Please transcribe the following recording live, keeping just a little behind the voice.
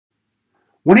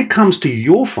When it comes to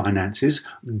your finances,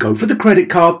 go for the credit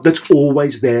card that's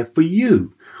always there for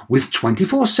you. With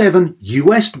 24/7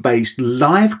 US-based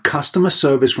live customer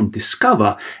service from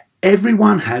Discover,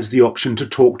 everyone has the option to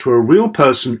talk to a real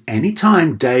person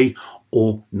anytime, day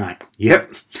or night.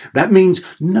 Yep, that means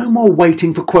no more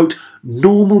waiting for, quote,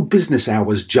 normal business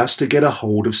hours just to get a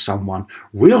hold of someone.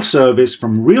 Real service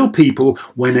from real people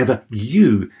whenever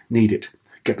you need it.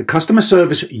 Get the customer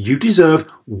service you deserve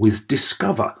with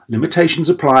Discover. Limitations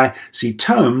apply. See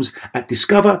terms at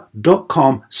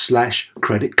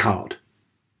discover.com/credit card.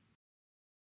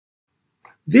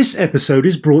 This episode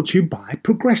is brought to you by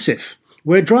Progressive,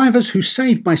 where drivers who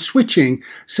save by switching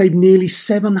save nearly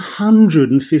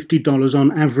 $750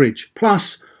 on average.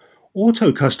 Plus,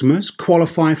 auto customers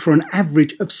qualify for an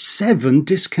average of 7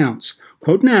 discounts.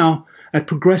 Quote now at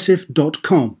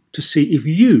progressive.com to see if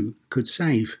you could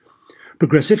save.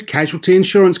 Progressive Casualty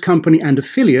Insurance Company and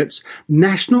affiliates,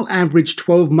 national average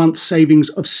 12-month savings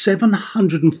of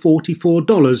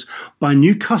 $744 by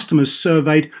new customers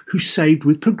surveyed who saved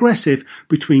with Progressive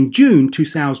between June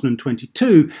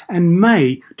 2022 and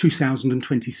May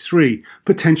 2023.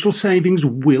 Potential savings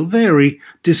will vary.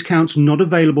 Discounts not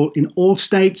available in all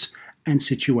states and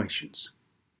situations.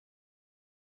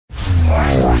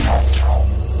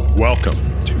 Welcome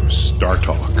to Star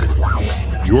Talk,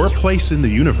 your place in the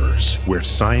universe where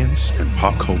science and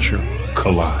pop culture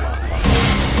collide.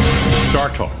 Star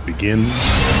Talk begins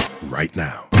right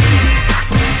now.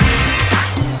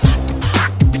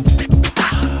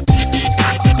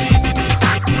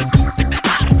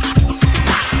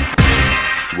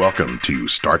 Welcome to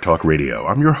Star Talk Radio.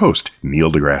 I'm your host,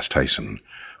 Neil deGrasse Tyson.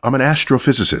 I'm an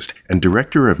astrophysicist and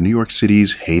director of New York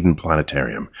City's Hayden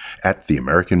Planetarium at the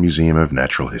American Museum of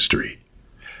Natural History.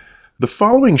 The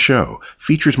following show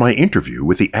features my interview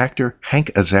with the actor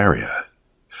Hank Azaria.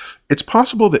 It's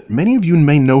possible that many of you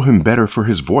may know him better for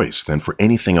his voice than for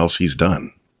anything else he's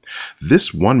done.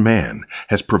 This one man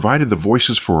has provided the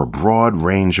voices for a broad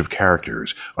range of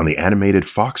characters on the animated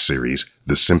Fox series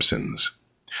The Simpsons.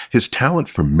 His talent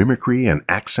for mimicry and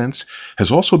accents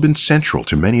has also been central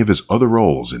to many of his other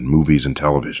roles in movies and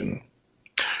television.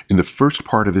 In the first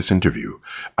part of this interview,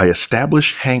 I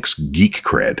establish Hank's geek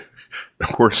cred. Of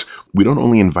course, we don't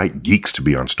only invite geeks to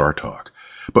be on Star Talk,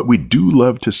 but we do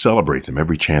love to celebrate them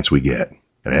every chance we get.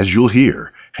 And as you'll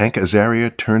hear, Hank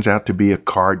Azaria turns out to be a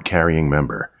card-carrying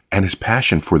member, and his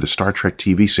passion for the Star Trek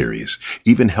TV series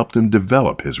even helped him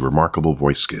develop his remarkable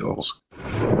voice skills.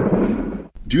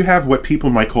 Do you have what people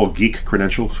might call geek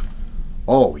credentials?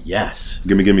 Oh, yes.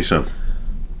 Give me some.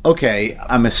 Okay,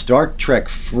 I'm a Star Trek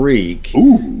freak.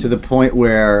 Ooh. To the point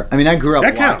where, I grew up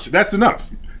That counts. That's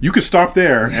enough. You could stop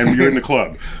there and you're in the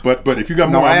club. But if you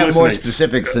got more, I I'm have listening. more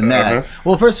specifics than that.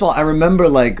 Well, first of all, I remember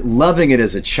loving it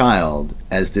as a child.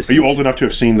 As this. Are you old enough to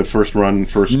have seen the first run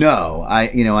first? No,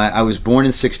 I was born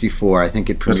in '64. I think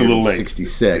it premiered in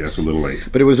 '66. Yeah, that's a little late.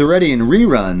 But it was already in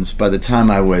reruns by the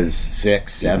time I was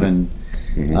 6, 7.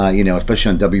 Mm-hmm. Especially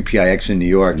on WPIX in New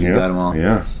York. You got them all.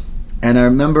 Yeah. And I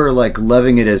remember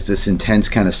loving it as this intense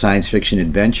kind of science fiction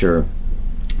adventure.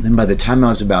 Then by the time I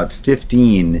was about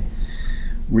 15,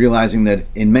 realizing that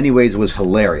in many ways it was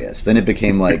hilarious. Then it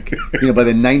became by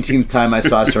the 19th time I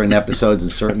saw certain episodes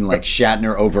and certain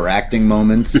Shatner overacting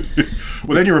moments.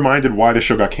 Well, then you're reminded why the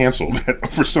show got canceled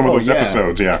for some of those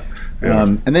episodes. Yeah.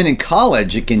 And then in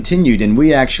college it continued, and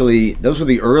those were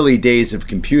the early days of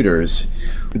computers.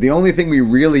 The only thing we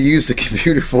really used the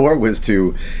computer for was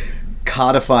to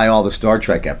codify all the Star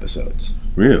Trek episodes.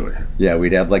 Really? Yeah,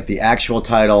 we'd have the actual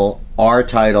title, our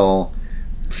title,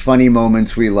 funny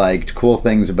moments we liked, cool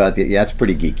things about it's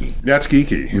pretty geeky. That's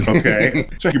geeky. Okay.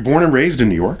 So you're born and raised in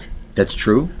New York? That's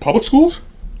true. Public schools?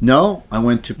 No, I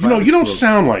went to private you don't schools.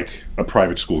 sound like a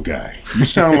private school guy. You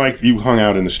sound like you hung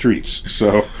out in the streets.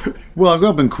 So, well, I grew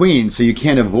up in Queens, so you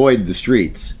can't avoid the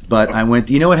streets. But I went.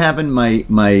 You know what happened?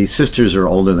 My sisters are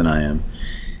older than I am,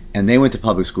 and they went to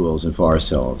public schools in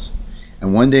Forest Hills.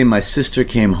 And one day, my sister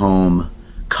came home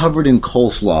covered in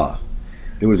coleslaw.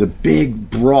 There was a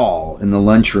big brawl in the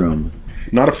lunchroom.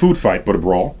 Not a food fight, but a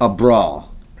brawl. A brawl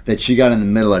that she got in the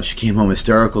middle of. She came home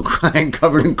hysterical, crying,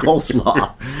 covered in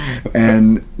coleslaw.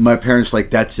 And my parents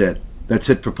that's it.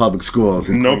 That's it for public schools.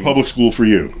 No Queens. Public school for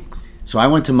you. So I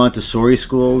went to Montessori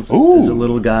schools as a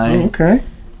little guy. Oh, okay.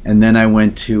 And then I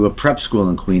went to a prep school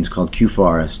in Queens called Q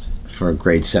Forest for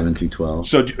grades 7 through 12.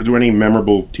 So do any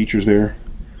memorable teachers there?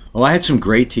 Oh, I had some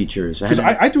great teachers. Because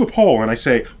I do a poll and I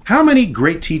say, how many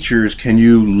great teachers can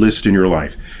you list in your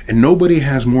life? And nobody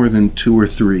has more than 2 or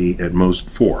 3, at most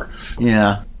 4.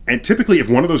 Yeah. And typically, if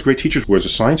one of those great teachers was a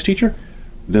science teacher,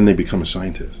 then they become a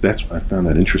scientist. I found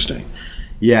that interesting.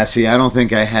 Yeah, see, I don't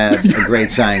think I had a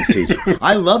great science teacher.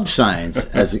 I loved science.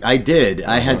 I did.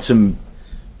 I had some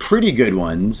pretty good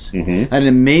ones. I had an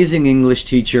amazing English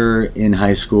teacher in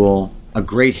high school, a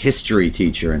great history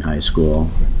teacher in high school.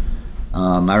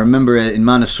 I remember in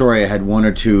Montessori I had one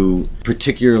or two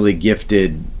particularly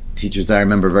gifted teachers that I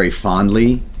remember very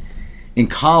fondly. In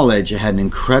college I had an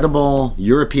incredible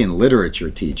European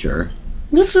literature teacher.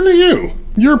 Listen to you.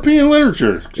 European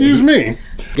literature. Excuse me.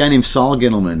 A guy named Saul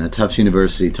Gittleman at Tufts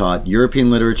University taught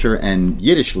European literature and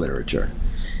Yiddish literature.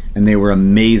 And they were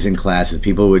amazing classes.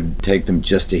 People would take them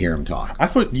just to hear him talk. I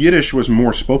thought Yiddish was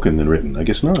more spoken than written. I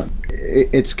guess not.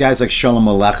 It's guys like Sholem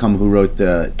Aleichem who wrote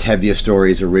the Tevye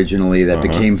stories originally that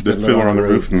became Fiddler on the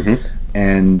Roof.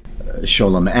 And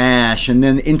Sholem Asch, and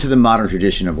then into the modern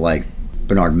tradition of like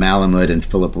Bernard Malamud and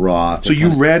Philip Roth. So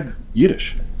you read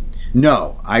Yiddish?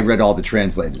 No, I read all the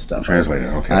translated stuff. Translated,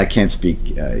 okay. I can't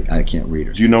speak, I can't read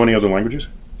it. Do you know any other languages?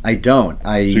 I don't.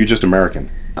 So you're just American?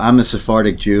 I'm a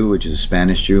Sephardic Jew, which is a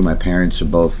Spanish Jew. My parents are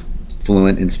both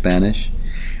fluent in Spanish.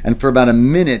 And for about a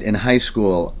minute in high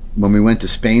school, when we went to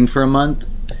Spain for a month,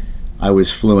 I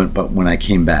was fluent, but when I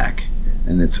came back,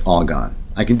 and it's all gone.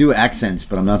 I can do accents,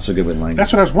 but I'm not so good with language.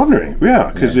 That's what I was wondering.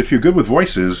 Yeah, because if you're good with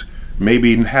voices,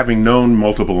 maybe having known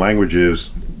multiple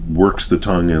languages works the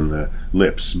tongue and the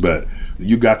lips, but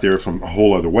you got there from a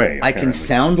whole other way. Apparently. I can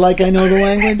sound like I know the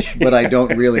language, but I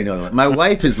don't really know it. My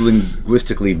wife is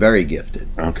linguistically very gifted.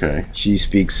 Okay. She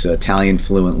speaks Italian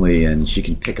fluently, and she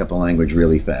can pick up a language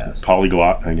really fast.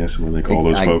 Polyglot, I guess, when they call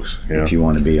those folks. Yeah. If you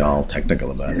want to be all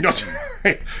technical about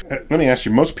it. Let me ask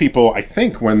you, most people, I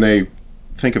think, when they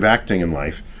think of acting in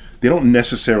life, they don't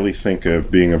necessarily think of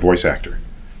being a voice actor,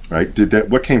 right?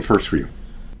 What came first for you?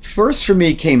 First for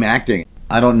me came acting.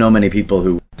 I don't know many people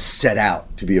who set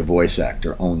out to be a voice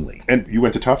actor only. And you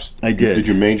went to Tufts? I did. Did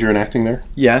you major in acting there?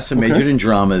 Yes, I majored in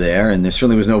drama there, and there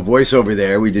certainly was no voiceover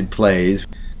there. We did plays.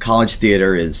 College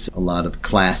theater is a lot of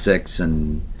classics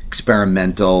and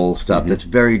experimental stuff that's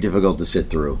very difficult to sit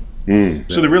through.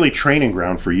 So they're really training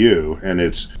ground for you, and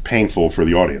it's painful for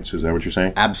the audience. Is that what you're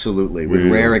saying? Absolutely, with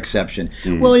rare exception.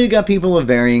 Well, you got people of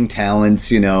varying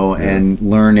talents, and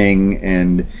learning,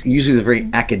 and usually it's a very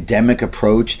academic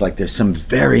approach. Like there's some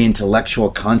very intellectual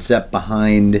concept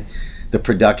behind the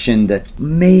production that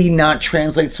may not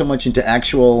translate so much into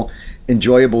actual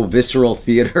enjoyable, visceral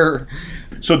theater.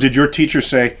 So did your teacher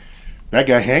say, that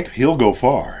guy Hank, he'll go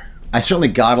far? I certainly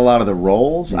got a lot of the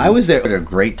roles. I was there at a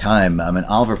great time. I mean,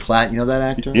 Oliver Platt, you know that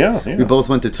actor? Yeah. We both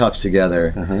went to Tufts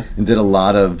together and did a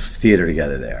lot of theater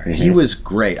together there. He was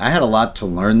great. I had a lot to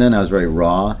learn then. I was very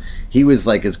raw. He was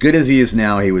like as good as he is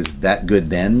now. He was that good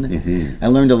then. I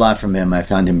learned a lot from him. I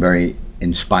found him very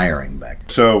inspiring back then.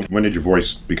 So when did your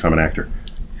voice become an actor?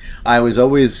 I was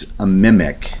always a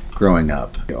mimic growing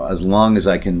up, as long as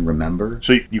I can remember.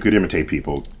 So you could imitate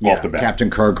people off the bat? Captain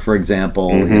Kirk, for example,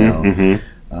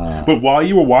 But while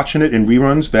you were watching it in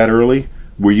reruns that early,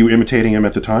 were you imitating him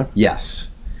at the time? Yes.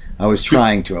 I was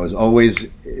trying to. I was always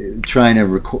trying to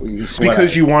record.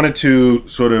 Because you wanted to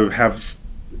sort of have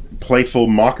playful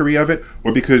mockery of it,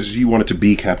 or because you wanted to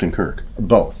be Captain Kirk?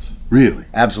 Both. Really?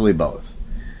 Absolutely both.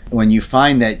 When you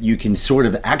find that you can sort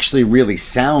of actually really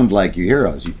sound like your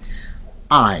heroes,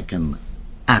 I can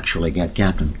actually get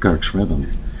Captain Kirk's rhythm.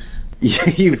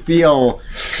 You feel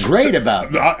great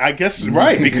about that. I guess,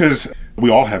 right, because we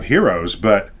all have heroes,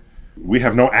 but we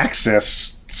have no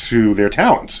access to their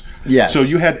talents. Yes. So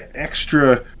you had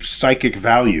extra psychic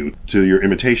value to your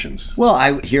imitations. Well,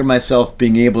 I would hear myself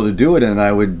being able to do it, and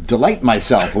I would delight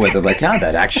myself with it. Like, how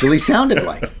that actually sounded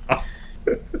like.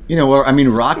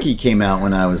 Rocky came out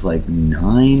when I was like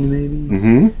 9,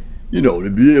 maybe. To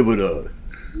be able to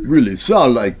really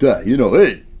sound like that,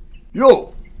 hey,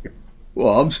 yo,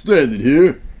 well, I'm standing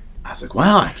here. I was like,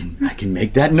 wow, I can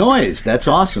make that noise. That's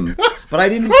awesome. But I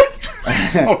didn't.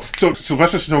 So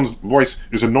Sylvester Stallone's voice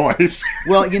is a noise.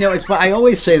 Well, it's fun. I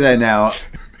always say that now.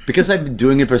 Because I've been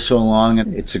doing it for so long,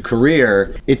 and it's a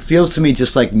career, it feels to me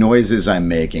just like noises I'm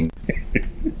making.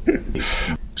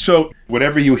 So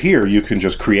whatever you hear, you can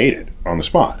just create it on the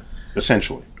spot,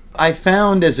 essentially. I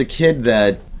found as a kid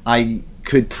that I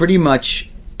could pretty much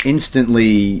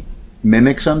instantly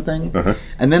mimic something.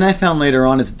 And then I found later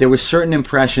on is there were certain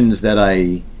impressions that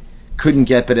I couldn't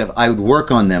get, but if I would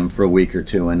work on them for a week or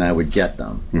two and I would get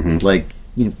them. Like,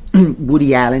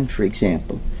 Woody Allen, for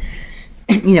example.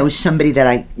 Somebody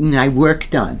that I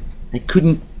worked on. I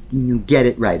couldn't get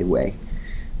it right away.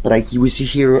 But he was a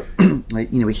hero,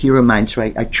 a hero of mine, so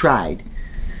I tried.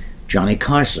 Johnny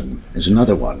Carson is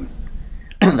another one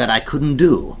that I couldn't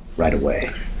do right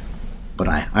away. But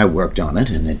I worked on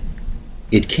it, and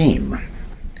it came.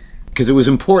 because it was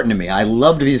important to me. I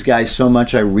loved these guys so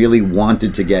much, I really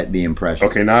wanted to get the impression.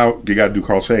 Okay, now you got to do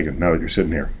Carl Sagan, now that you're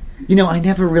sitting here. You know, I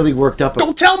never really worked up...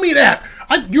 Don't tell me that!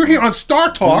 You're here on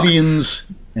Star Talk! Billions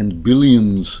and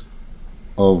billions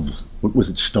of... What was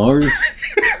it, stars?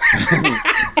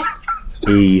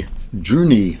 A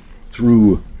journey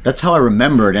through... That's how I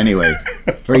remember it anyway.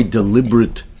 Very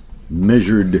deliberate,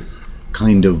 measured,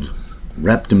 kind of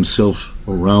wrapped himself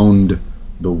around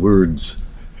the words.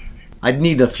 I'd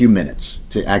need a few minutes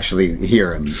to actually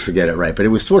hear him to get it right, but it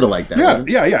was sort of like that. Yeah,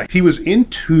 right? yeah. He was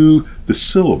into the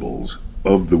syllables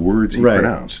of the words he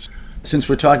pronounced. Since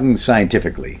we're talking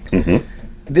scientifically,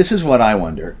 this is what I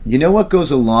wonder. You know what goes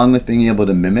along with being able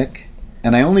to mimic?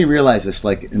 And I only realized this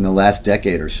like in the last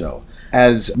decade or so.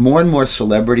 As more and more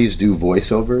celebrities do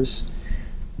voiceovers,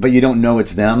 but you don't know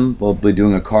it's them while they're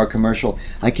doing a car commercial,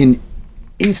 I can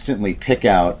instantly pick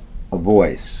out a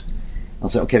voice. I'll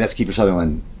say, okay, that's Kiefer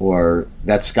Sutherland, or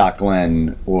that's Scott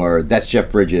Glenn, or that's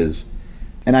Jeff Bridges.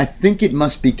 And I think it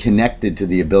must be connected to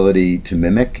the ability to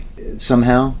mimic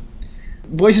somehow.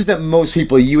 Voices that most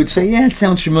people, you would say, yeah, it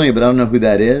sounds familiar, but I don't know who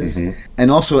that is. And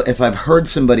also, if I've heard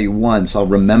somebody once, I'll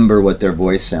remember what their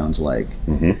voice sounds like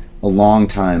a long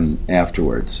time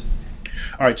afterwards.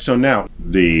 All right, so now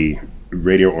the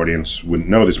radio audience wouldn't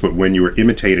know this, but when you were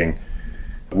imitating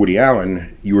Woody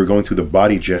Allen, you were going through the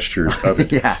body gestures of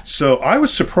it. Yeah. So I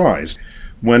was surprised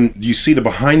when you see the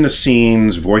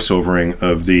behind-the-scenes voiceovering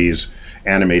of these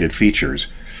animated features.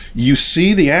 You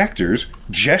see the actors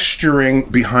gesturing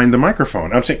behind the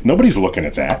microphone. I'm saying, nobody's looking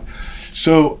at that.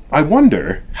 So I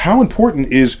wonder, how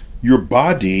important is your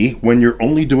body when you're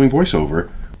only doing voiceover?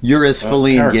 You're as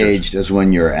fully characters. Engaged as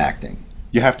when you're acting.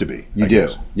 You have to be. You I do.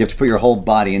 guess. You have to put your whole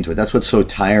body into it. That's what's so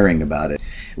tiring about it.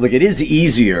 Look, it is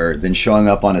easier than showing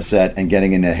up on a set and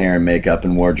getting into hair and makeup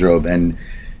and wardrobe and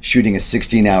shooting a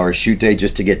 16-hour shoot day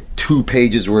just to get 2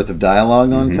 pages worth of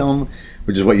dialogue on film,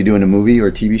 which is what you do in a movie or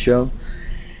a TV show.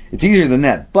 It's easier than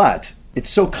that, but it's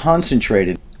so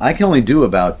concentrated. I can only do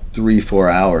about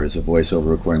 3-4 hours of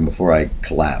voiceover recording before I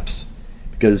collapse,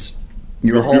 because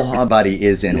your whole body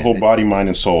is in it. Your whole body, mind,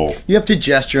 and soul. You have to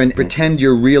gesture and pretend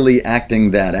you're really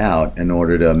acting that out in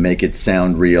order to make it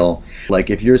sound real. Like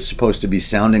if you're supposed to be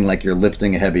sounding like you're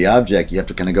lifting a heavy object, you have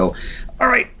to kind of go, all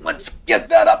right, let's get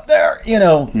that up there, you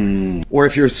know. Or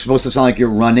if you're supposed to sound like you're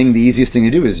running, the easiest thing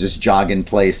to do is just jog in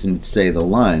place and say the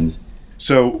lines.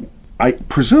 So I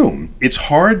presume it's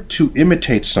hard to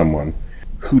imitate someone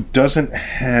who doesn't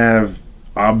have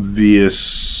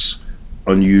obvious,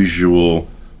 unusual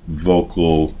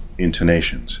vocal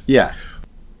intonations. Yeah.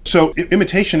 So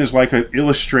imitation is like an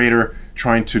illustrator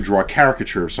trying to draw a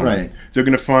caricature of something. Right. They're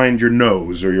going to find your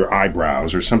nose or your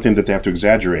eyebrows or something that they have to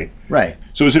exaggerate. Right.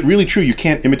 So is it really true you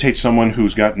can't imitate someone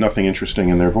who's got nothing interesting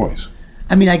in their voice?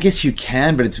 I mean, I guess you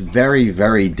can, but it's very,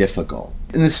 very difficult.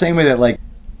 In the same way that, like,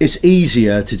 it's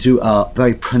easier to do a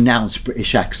very pronounced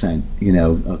British accent, you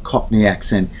know, a Cockney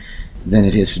accent, than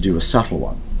it is to do a subtle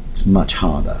one. It's much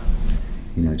harder.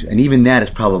 You know, and even that is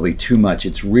probably too much.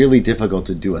 It's really difficult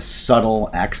to do a subtle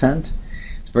accent.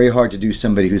 It's very hard to do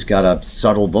somebody who's got a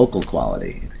subtle vocal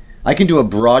quality. I can do a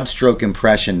broad stroke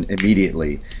impression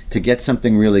immediately to get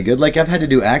something really good. Like I've had to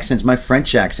do accents. My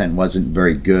French accent wasn't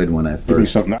very good when I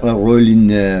first. A role in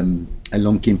A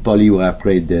Long King Polly where I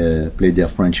played a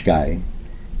French guy,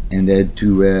 and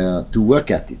to work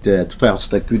at it. At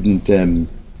first, I couldn't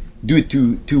do it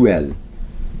too well.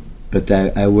 But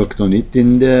I worked on it,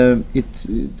 and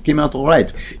it came out all right.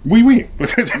 Oui.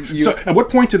 So at what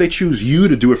point do they choose you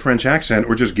to do a French accent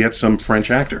or just get some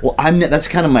French actor? Well, that's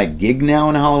kind of my gig now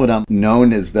in Hollywood. I'm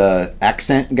known as the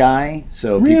accent guy,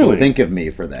 so people think of me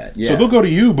for that. Yeah. So they'll go to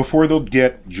you before they'll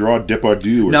get Gerard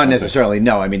Depardieu or Not something? necessarily,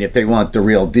 no. I mean, if they want the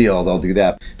real deal, they'll do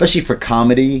that. Especially for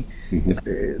comedy.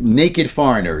 Naked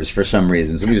foreigners, for some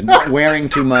reason. Somebody who's not wearing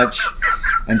too much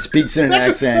and speaks in an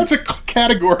accent. That's a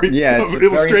category Yeah, of it's a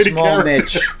very illustrated small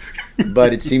character. niche,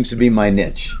 but it seems to be my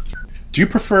niche. Do you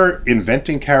prefer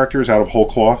inventing characters out of whole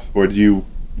cloth, or do you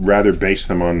rather base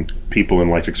them on people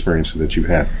and life experiences that you've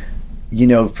had? You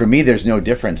know, for me, there's no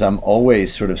difference. I'm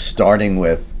always sort of starting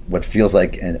with what feels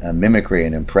like a mimicry,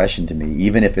 an impression to me,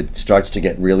 even if it starts to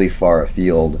get really far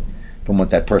afield from what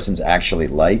that person's actually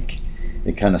like.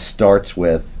 It kind of starts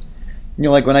with, you know,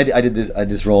 like when I did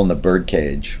this role in The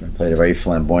Birdcage. I played a very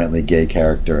flamboyantly gay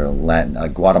character, a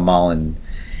Guatemalan,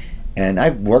 and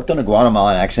I worked on a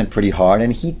Guatemalan accent pretty hard,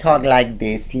 and he talked like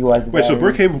this. He was so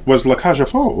Birdcage was La Cage aux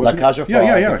Folles, wasn't La Cage aux it? Folles.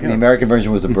 Yeah. The American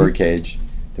version was The Birdcage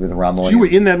with Ron So you were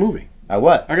in that movie? I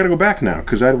was. I got to go back now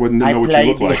because I wouldn't know what you look I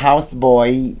played the like.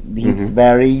 houseboy. This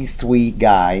very sweet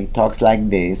guy, talks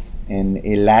like this, and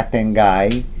a Latin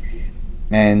guy.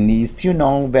 And he's,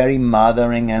 very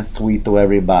mothering and sweet to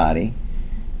everybody.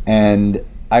 And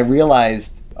I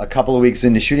realized a couple of weeks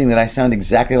into shooting that I sound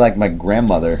exactly like my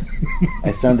grandmother.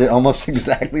 I sounded almost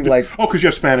exactly like... Oh, because you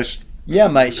have Spanish... Yeah,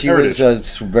 she heritage.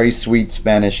 was a very sweet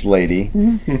Spanish lady.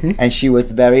 Mm-hmm. And she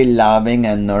was very loving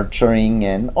and nurturing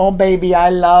and, oh, baby, I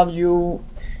love you.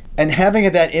 And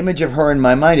having that image of her in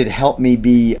my mind, it helped me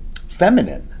be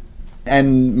feminine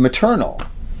and maternal.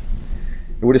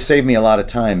 It would have saved me a lot of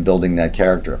time building that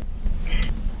character.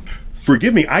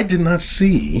 Forgive me, I did not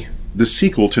see the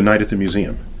sequel to Night at the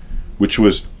Museum, which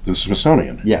was the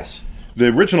Smithsonian. Yes. The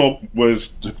original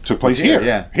took place here.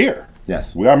 Yeah. Here.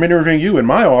 Yes. I'm interviewing you in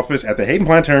my office at the Hayden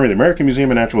Planetarium of the American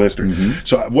Museum of Natural History.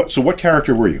 Mm-hmm. So what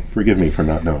character were you? Forgive me for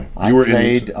not knowing. I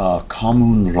played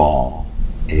Kamun Ra,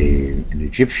 an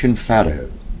Egyptian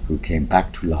pharaoh who came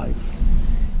back to life.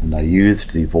 And I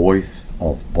used the voice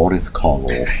of Boris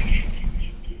Karloff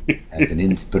as an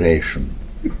inspiration.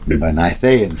 When I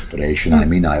say inspiration, I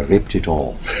mean I ripped it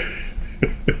off.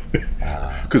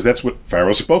 Because that's what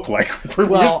Pharaoh spoke like.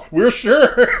 We're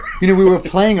sure. We were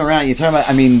playing around. You talking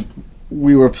about?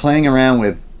 We were playing around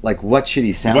with what should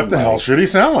he sound like? What the hell should he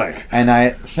sound like? And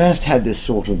I first had this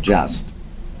sort of just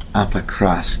upper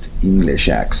crust English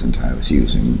accent I was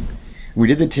using. We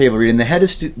did the table read, and the head of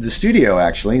the studio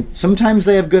actually. Sometimes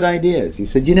they have good ideas. He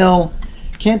said,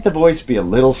 can't the voice be a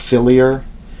little sillier?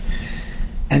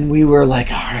 And we were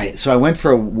like, all right. So I went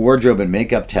for a wardrobe and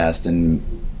makeup test,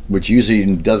 which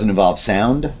usually doesn't involve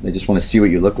sound. They just want to see what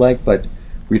you look like. But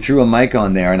we threw a mic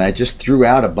on there, and I just threw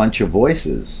out a bunch of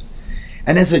voices.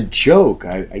 And as a joke,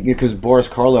 because Boris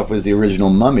Karloff was the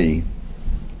original mummy,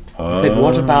 I said,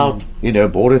 what about,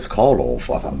 Boris Karloff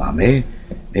was a mummy?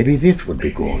 Maybe this would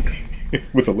be good.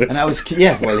 With a lisp. And I was, he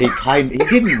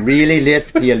didn't really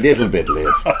lisp, he a little bit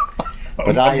lisp.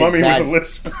 But a mummy with a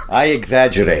lisp. I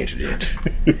exaggerated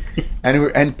it.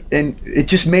 and it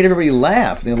just made everybody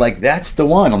laugh. They're like, that's the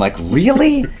one. I'm like,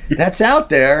 really? That's out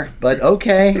there, but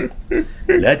okay.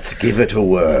 Let's give it a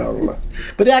whirl.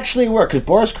 But it actually worked, because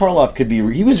Boris Karloff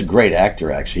he was a great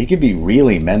actor, actually. He could be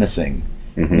really menacing.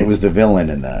 Mm-hmm. It was the villain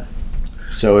in that.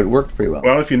 So it worked pretty well.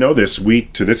 Well, if you know this, we,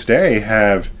 to this day,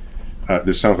 have,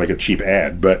 this sounds like a cheap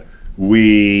ad, but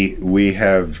we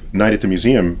have Night at the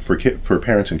Museum for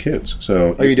parents and kids.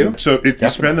 So you do? So you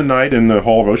spend the night in the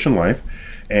Hall of Ocean Life,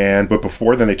 but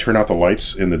before then they turn out the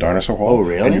lights in the dinosaur hall. Oh,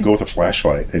 really? And you go with a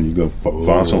flashlight and you go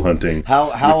fossil hunting.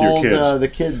 How with your old kids. The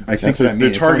kids? I think they're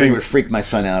targeting would freak my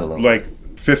son out a little. Like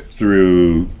 5th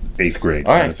through 8th grade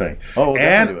kind of thing. Oh,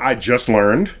 and I just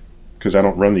learned, because I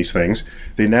don't run these things,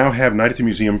 they now have Night at the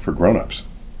Museum for grown-ups.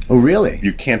 Oh, really?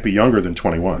 You can't be younger than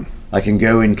 21. I can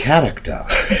go in character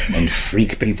and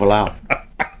freak people out.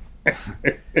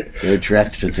 You're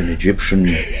dressed as an Egyptian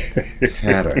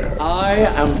pharaoh. I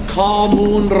am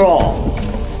Kamun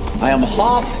Ra. I am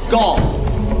half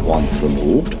god, once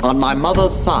removed on my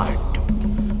mother's side.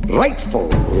 Rightful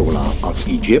ruler of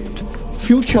Egypt,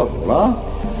 future ruler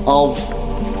of,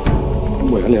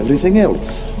 everything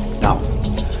else. Now,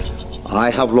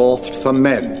 I have lost some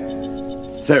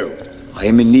men, so I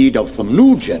am in need of some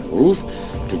new generals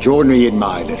to join me in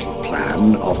my little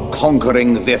plan of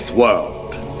conquering this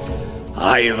world.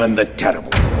 Ivan the Terrible,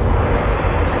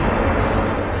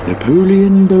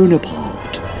 Napoleon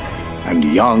Bonaparte, and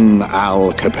young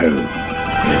Al Capone.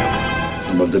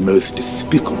 Some of the most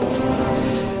despicable,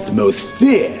 the most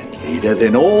feared leaders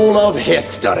in all of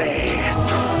history.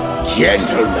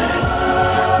 Gentlemen,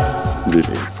 it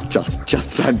is just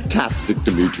fantastic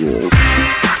to meet you all.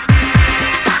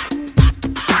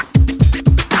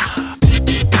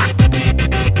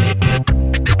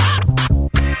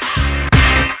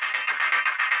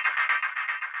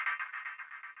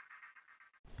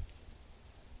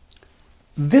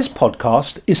 This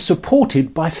podcast is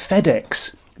supported by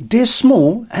FedEx. Dear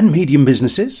small and medium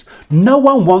businesses, no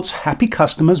one wants happy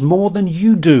customers more than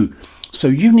you do. So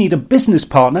you need a business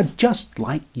partner just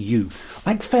like you,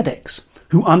 like FedEx,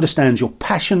 who understands your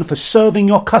passion for serving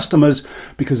your customers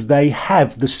because they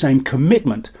have the same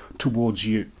commitment towards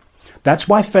you. That's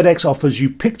why FedEx offers you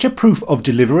picture proof of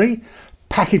delivery,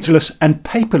 packageless and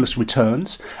paperless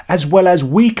returns, as well as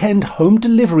weekend home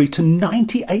delivery to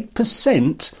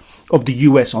 98% of the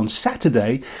US on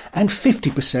Saturday and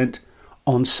 50%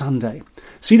 on Sunday.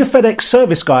 See the FedEx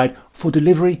service guide for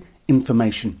delivery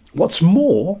information. What's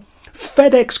more,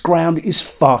 FedEx Ground is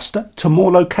faster to more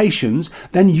locations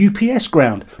than UPS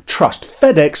Ground. Trust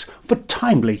FedEx for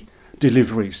timely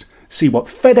deliveries. See what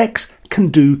FedEx can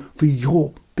do for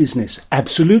your business.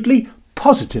 Absolutely,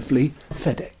 positively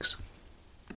FedEx.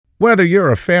 Whether you're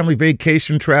a family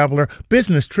vacation traveler,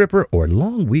 business tripper, or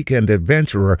long weekend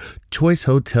adventurer, Choice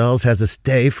Hotels has a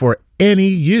stay for any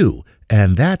you.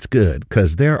 And that's good,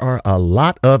 because there are a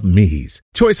lot of me's.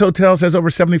 Choice Hotels has over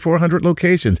 7,400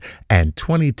 locations and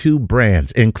 22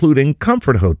 brands, including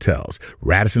Comfort Hotels,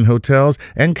 Radisson Hotels,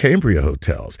 and Cambria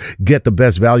Hotels. Get the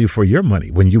best value for your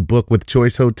money when you book with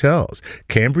Choice Hotels.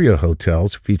 Cambria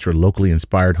Hotels feature locally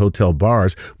inspired hotel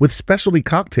bars with specialty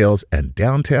cocktails and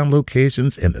downtown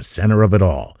locations in the center of it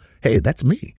all. Hey, that's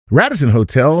me. Radisson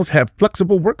Hotels have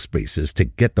flexible workspaces to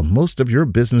get the most of your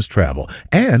business travel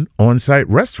and on-site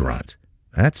restaurants.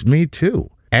 That's me too.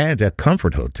 And at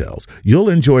Comfort Hotels, you'll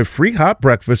enjoy free hot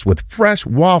breakfast with fresh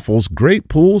waffles, great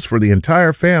pools for the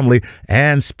entire family,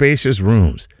 and spacious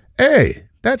rooms. Hey,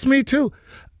 that's me too.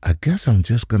 I guess I'm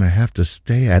just going to have to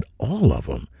stay at all of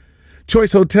them.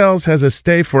 Choice Hotels has a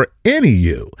stay for any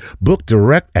you. Book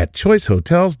direct at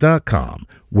choicehotels.com,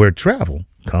 where travel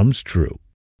comes true.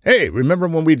 Hey, remember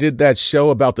when we did that show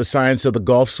about the science of the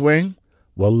golf swing?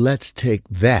 Well, let's take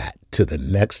that to the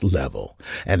next level.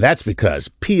 And that's because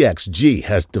PXG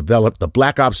has developed the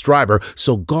Black Ops driver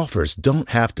so golfers don't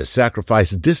have to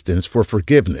sacrifice distance for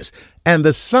forgiveness. And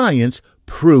the science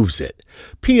proves it.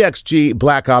 PXG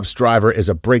Black Ops driver is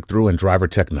a breakthrough in driver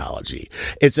technology.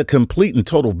 It's a complete and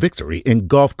total victory in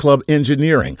golf club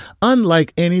engineering,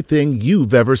 unlike anything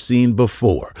you've ever seen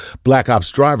before. Black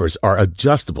Ops drivers are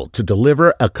adjustable to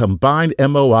deliver a combined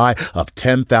MOI of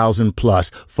 10,000 plus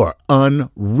for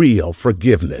unreal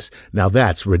forgiveness. Now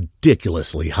that's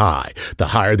ridiculously high. The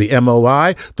higher the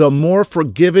MOI, the more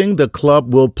forgiving the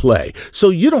club will play. So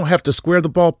you don't have to square the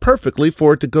ball perfectly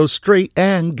for it to go straight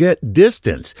and get distance.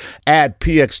 Add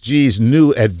PXG's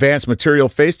new advanced material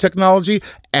face technology,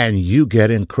 and you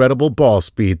get incredible ball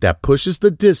speed that pushes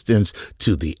the distance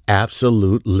to the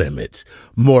absolute limits.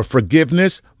 More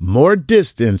forgiveness, more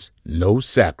distance, no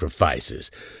sacrifices.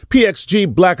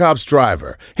 PXG Black Ops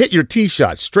driver. Hit your tee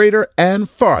shot straighter and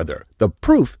farther. The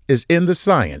proof is in the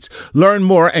science. Learn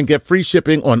more and get free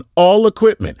shipping on all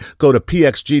equipment. Go to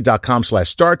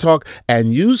pxg.com/StarTalk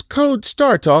and use code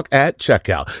StarTalk at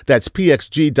checkout. That's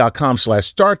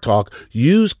pxg.com/StarTalk.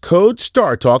 Use code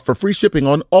StarTalk for free shipping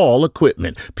on all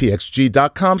equipment.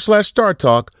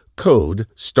 pxg.com/StarTalk, code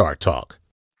StarTalk.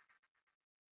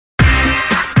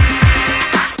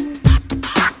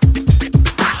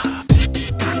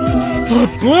 A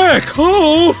black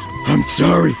hole? I'm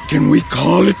sorry, can we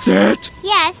call it that?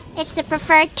 Yes, it's the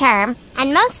preferred term,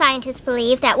 and most scientists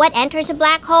believe that what enters a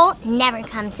black hole never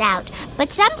comes out.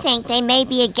 But some think they may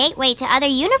be a gateway to other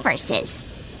universes.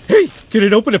 Hey, can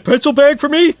it open a pencil bag for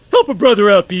me? Help a brother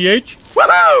out, PH.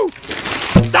 Woohoo!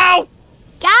 Ow!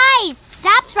 Guys,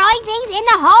 stop throwing things in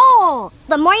the hole!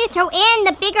 The more you throw in,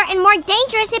 the bigger and more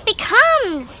dangerous it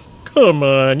becomes. Come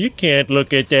on, you can't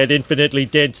look at that infinitely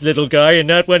dense little guy and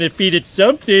not want to feed it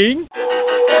something.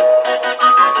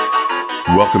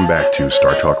 Welcome back to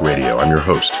Star Talk Radio. I'm your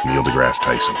host, Neil deGrasse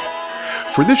Tyson.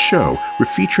 For this show, we're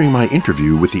featuring my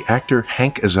interview with the actor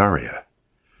Hank Azaria.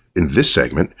 In this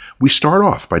segment, we start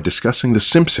off by discussing The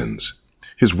Simpsons.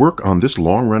 His work on this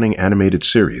long-running animated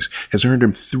series has earned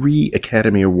him 3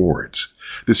 Academy Awards.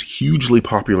 This hugely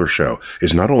popular show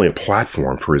is not only a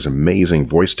platform for his amazing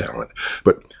voice talent,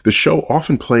 but the show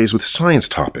often plays with science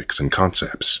topics and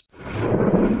concepts.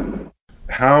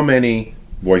 How many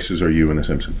voices are you in The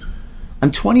Simpsons?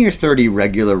 I'm 20 or 30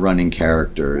 regular running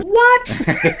characters. What?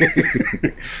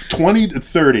 20 to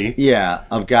 30? Yeah,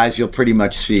 of guys you'll pretty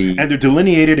much see. And they're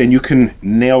delineated and you can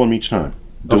nail them each time?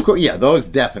 Of course, yeah, those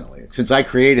definitely. Since I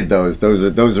created those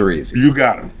are easy. You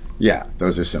got them? Yeah,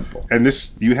 those are simple. And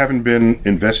this, you haven't been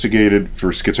investigated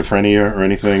for schizophrenia or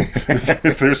anything?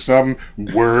 Is there some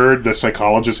word that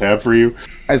psychologists have for you?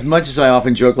 As much as I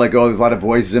often joke like, oh, there's a lot of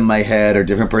voices in my head or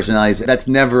different personalities, that's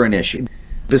never an issue.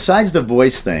 Besides the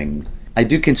voice thing, I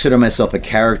do consider myself a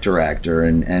character actor,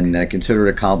 and I consider it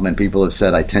a compliment. People have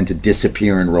said I tend to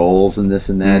disappear in roles and this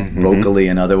and that, vocally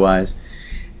and otherwise.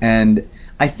 And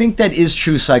I think that is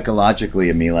true psychologically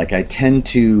of me. Like, I tend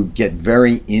to get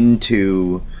very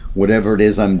into whatever it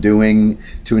is I'm doing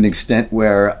to an extent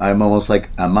where I'm almost like,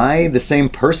 am I the same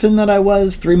person that I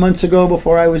was 3 months ago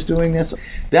before I was doing this?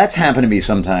 That's happened to me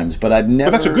sometimes, but I've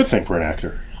never... But that's a good thing for an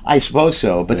actor. I suppose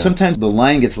so, but sometimes the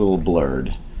line gets a little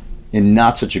blurred in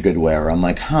not such a good way, where I'm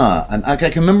like, I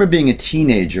can remember being a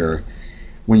teenager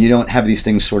when you don't have these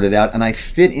things sorted out, and I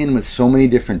fit in with so many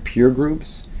different peer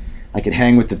groups. I could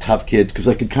hang with the tough kids because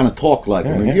I could kind of talk like,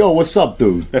 yo, what's up,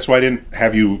 dude? That's why I didn't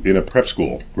have you in a prep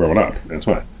school growing up. That's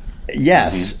why.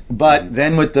 Yes, but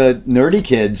then with the nerdy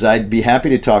kids, I'd be happy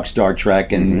to talk Star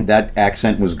Trek, and that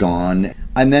accent was gone.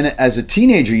 And then as a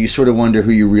teenager, you sort of wonder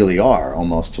who you really are,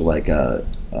 almost to like a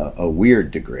a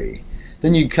weird degree,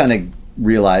 then you kind of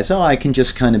realize, I can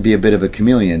just kind of be a bit of a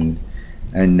chameleon.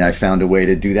 And I found a way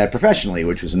to do that professionally,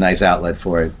 which was a nice outlet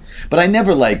for it. But I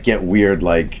never get weird,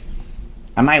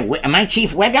 am I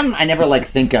Chief Wiggum? I never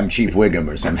think I'm Chief Wiggum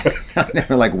or something. I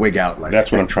never wig out like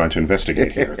That's what I'm trying to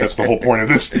investigate here. That's the whole point of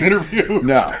this interview.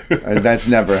 No, that's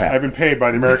never happened. I've been paid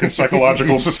by the American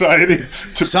Psychological Society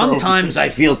to Sometimes I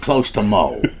feel close to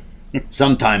Mo.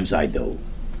 Sometimes I do.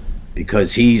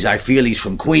 Because I feel he's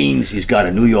from Queens, he's got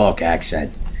a New York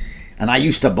accent. And I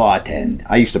used to bartend.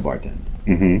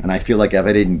 Mm-hmm. And I feel like if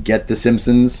I didn't get The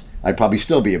Simpsons, I'd probably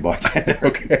still be a bartender.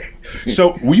 Okay.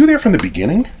 So, were you there from the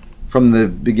beginning? From the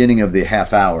beginning of the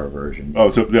half-hour version.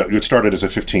 Oh, so it started as a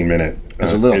 15-minute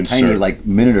It's a little tiny,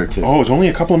 minute or two. Oh, it was only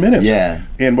a couple of minutes? Yeah.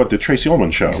 And the Tracy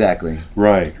Ullman show? Exactly.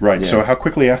 Right. Yeah. So, how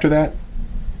quickly after that?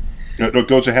 It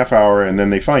goes a half hour, and then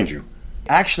they find you.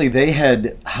 Actually, they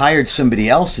had hired somebody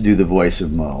else to do the voice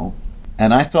of Mo,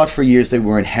 and I thought for years they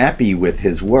weren't happy with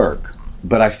his work.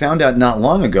 But I found out not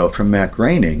long ago from Matt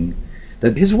Groening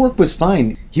that his work was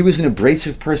fine. He was an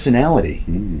abrasive personality.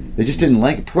 They just didn't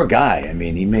like it. Poor guy. I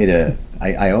mean, he made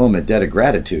I owe him a debt of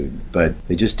gratitude, but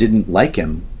they just didn't like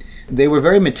him. They were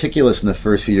very meticulous in the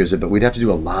first few years, but we'd have to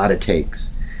do a lot of takes.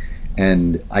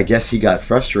 And I guess he got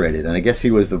frustrated, and I guess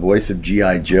he was the voice of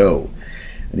G.I. Joe.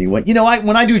 And he went,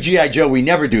 when I do G.I. Joe, we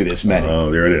never do this many. Oh,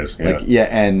 there it is.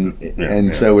 Yeah.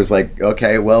 So it was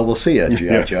okay, well, we'll see you,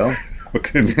 G.I. Joe.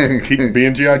 Keep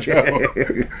being G.I. Joe.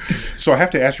 So I have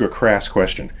to ask you a crass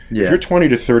question. Yeah. If you're 20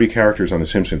 to 30 characters on The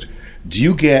Simpsons, do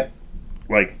you get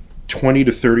 20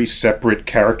 to 30 separate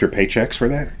character paychecks for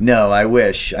that? No, I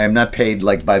wish. I am not paid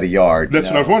by the yard. That's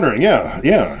what I was wondering.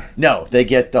 Yeah. No, they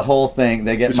get the whole thing.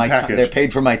 They get It's my a package. They're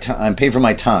paid for my time. I'm paid for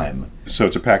my time. So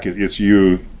it's a package. It's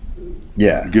you.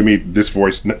 Yeah. Give me this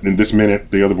voice in this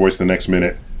minute, the other voice the next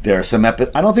minute. There are some I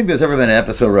don't think there's ever been an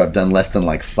episode where I've done less than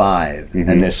 5,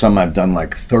 and there's some I've done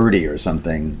 30 or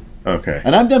something. Okay.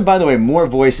 And I've done, by the way, more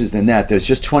voices than that. There's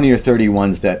just 20 or 30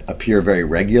 ones that appear very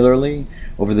regularly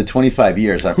over the 25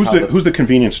 years. Who's the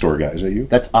convenience store guy? Is that you?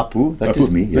 That's Apu. That is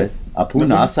me. Yes. Apu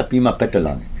Nasapima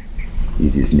Petalan.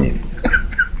 Is his name.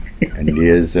 And he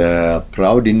is a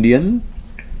proud Indian.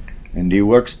 And he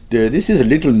works. This is a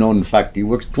little known fact. He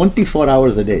works 24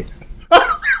 hours a day.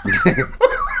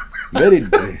 Very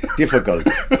difficult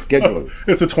schedule.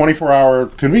 It's a 24-hour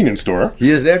convenience store. He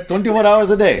is there 24 hours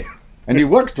a day. And he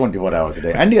works 24 hours a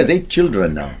day. And he has 8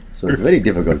 children now. So it's very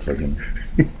difficult for him.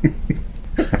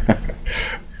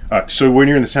 So when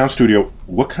you're in the sound studio,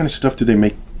 what kind of stuff do they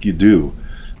make you do?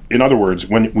 In other words,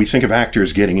 when we think of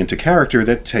actors getting into character,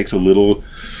 that takes a little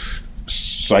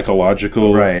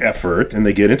psychological effort, and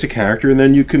they get into character, and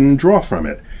then you can draw from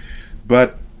it.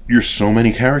 But you're so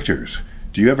many characters.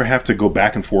 Do you ever have to go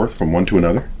back and forth from one to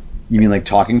another? You mean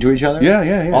talking to each other?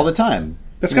 Yeah. All the time.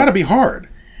 That's got to be hard.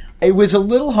 It was a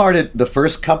little hard at the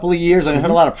first couple of years. I've had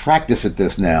a lot of practice at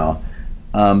this now.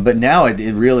 But now it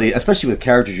really, especially with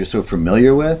characters you're so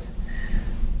familiar with,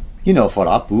 for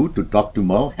Apu to talk to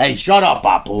Mo. Hey, shut up,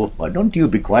 Apu. Why don't you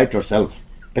be quiet yourself?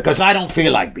 Because I don't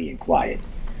feel like being quiet.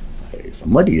 Hey,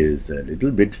 somebody is a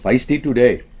little bit feisty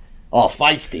today. Oh,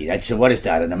 feisty. What is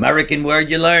that? An American word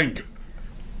you learned?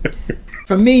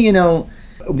 For me,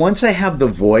 once I have the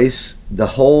voice, the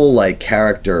whole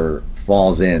character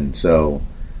falls in. So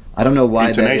I don't know why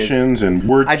Intonations that is. And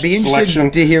word I'd be selection.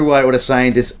 interested to hear what a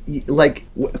scientist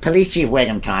Police Chief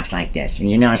Wiggum talks like this, and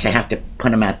you notice I have to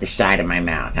put him out the side of my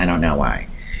mouth. I don't know why.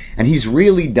 And he's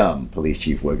really dumb, Police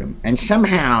Chief Wiggum. And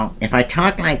somehow, if I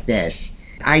talk like this,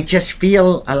 I just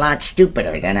feel a lot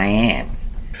stupider than I am.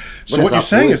 So what you're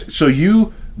saying is,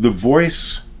 the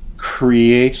voice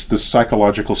creates the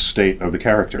psychological state of the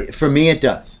character. For me, it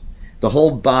does. The whole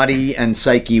body and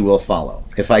psyche will follow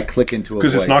if I click into a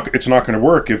voice. Because it's not going to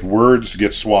work if words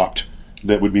get swapped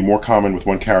that would be more common with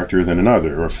one character than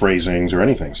another, or phrasings or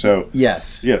anything. So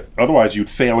yes. Yeah, otherwise you'd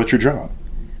fail at your job.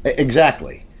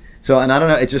 Exactly. So, and I don't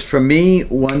know, it just, for me,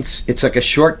 once, it's like a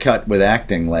shortcut with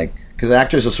acting, because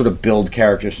actors will sort of build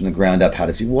characters from the ground up. How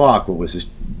does he walk? What was his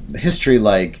history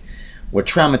like? What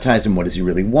traumatized him? What does he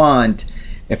really want?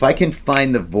 If I can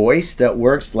find the voice that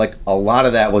works, a lot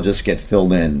of that will just get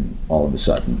filled in all of a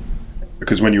sudden.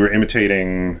 Because when you were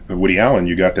imitating Woody Allen,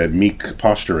 you got that meek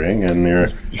posturing, and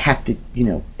you have to,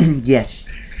 yes,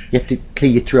 you have to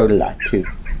clear your throat a lot too,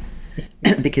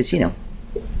 because he,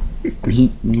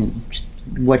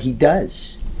 what he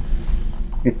does.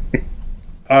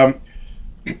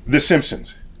 The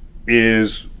Simpsons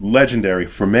is legendary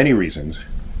for many reasons,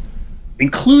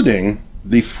 including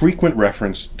the frequent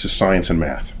reference to science and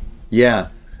math. Yeah.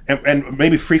 and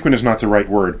maybe frequent is not the right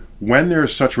word. When there are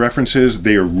such references,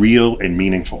 they are real and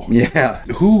meaningful. Yeah.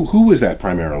 Who is that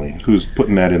primarily? Who's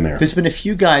putting that in there? There's been a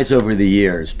few guys over the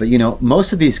years, but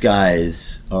most of these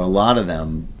guys, or a lot of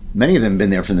them, many of them have been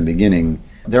there from the beginning.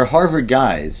 They're Harvard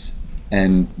guys,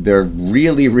 and they're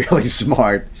really, really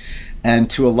smart. And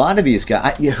to a lot of these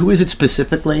guys, who is it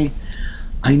specifically?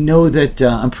 I know that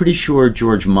I'm pretty sure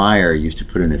George Meyer used to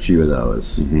put in a few of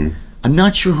those. Mm-hmm. I'm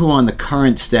not sure who on the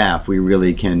current staff we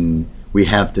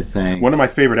have to thank. One of my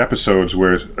favorite episodes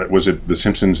was it The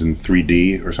Simpsons in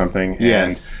 3D or something?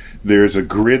 Yes. And there's a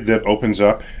grid that opens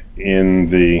up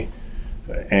and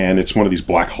it's one of these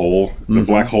black hole. The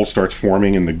black hole starts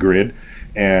forming in the grid,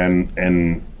 and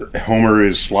Homer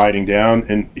is sliding down,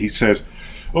 and he says,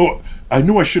 "Oh, I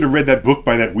knew I should have read that book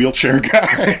by that wheelchair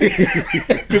guy,"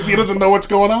 because he doesn't know what's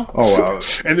going on. Oh, wow.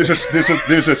 And there's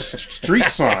a street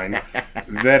sign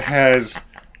that has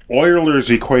Euler's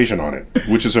equation on it,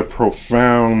 which is a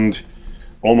profound,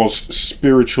 almost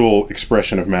spiritual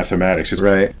expression of mathematics. It's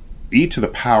right. E to the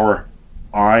power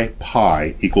I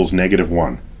pi equals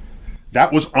 -1.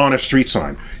 That was on a street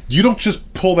sign. You don't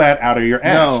just pull that out of your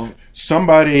ass. No.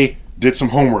 Somebody did some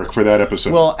homework for that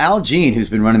episode. Well, Al Jean, who's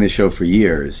been running the show for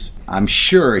years, I'm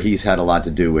sure he's had a lot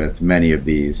to do with many of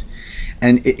these.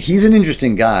 And he's an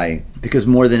interesting guy because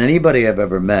more than anybody I've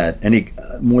ever met,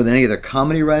 more than any other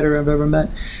comedy writer I've ever met,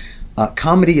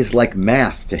 comedy is like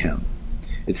math to him.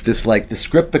 It's this the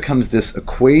script becomes this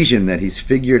equation that he's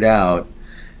figured out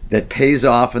that pays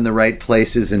off in the right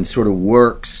places and sort of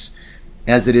works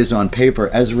as it is on paper.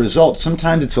 As a result,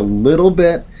 sometimes it's a little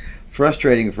bit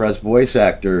frustrating for us voice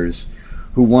actors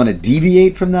who want to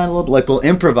deviate from that a little bit. Like, we'll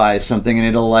improvise something and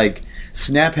it'll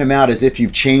snap him out as if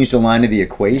you've changed a line of the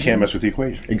equation. Can't mess with the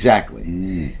equation.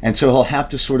 Exactly. And so he'll have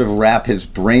to sort of wrap his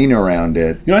brain around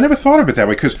it. I never thought of it that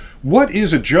way, because what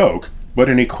is a joke but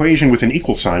an equation with an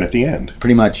equal sign at the end?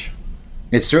 Pretty much.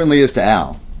 It certainly is to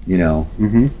Al,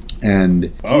 Mm-hmm. And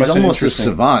he's almost a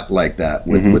savant like that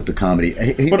with the comedy.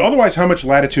 But otherwise, how much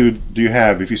latitude do you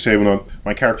have if you say, well, no,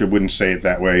 my character wouldn't say it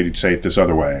that way, he'd say it this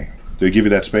other way? Do they give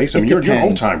you that space? I mean, you're an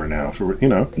old timer now. They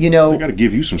got to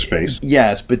give you some space.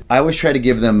 Yes, but I always try to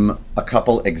give them a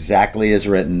couple exactly as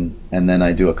written, and then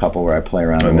I do a couple where I play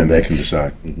around and a little bit. And then they can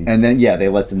decide. Mm-hmm. And then, they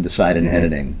let them decide in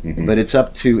editing. Mm-hmm. But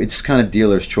it's kind of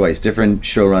dealer's choice. Different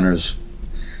showrunners,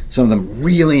 some of them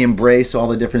really embrace all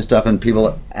the different stuff, and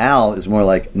Al is more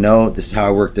like, no, this is how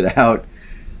I worked it out.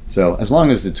 So as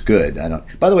long as it's good, I don't.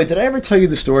 By the way, did I ever tell you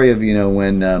the story of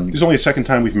when? This is only the second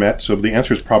time we've met, so the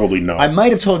answer is probably no. I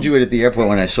might have told you it at the airport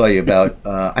when I saw you about.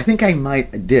 I think I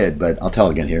did, but I'll tell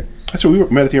it again here. So we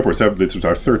met at the airport. This was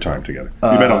our third time together. We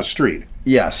met on the street.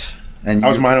 Yes. And I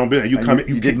was my own business.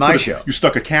 You did my show. You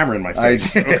stuck a camera in my face.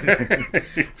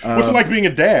 What's it like being a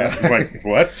dad? I'm like,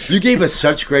 what? You gave us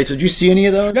such great. So did you see any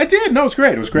of those? I did. No, it was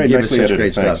great. It was great. You Nicely gave us such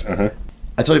edited. great Thanks. stuff. Uh-huh.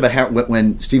 I told you about how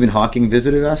when Stephen Hawking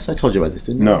visited us. I told you about this,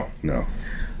 didn't I? No.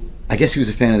 I guess he was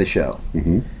a fan of the show,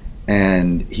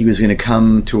 and he was going to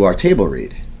come to our table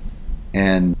read.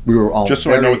 And we were all just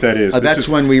so I know what that is. That's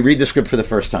when we read the script for the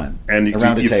first time. And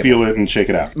you feel it and shake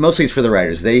it out. Mostly it's for the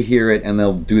writers. They hear it and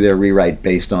they'll do their rewrite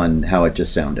based on how it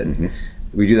just sounded. Mm-hmm.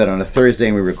 We do that on a Thursday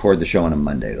and we record the show on a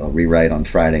Monday. They'll rewrite on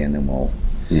Friday and then we'll...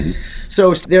 Mm-hmm.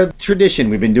 So they're tradition.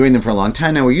 We've been doing them for a long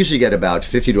time now. We usually get about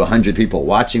 50 to 100 people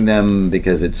watching them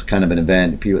because it's kind of an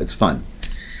event. It's fun.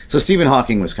 So Stephen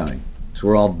Hawking was coming. So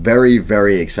we're all very,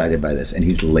 very excited by this. And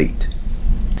he's late.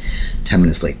 10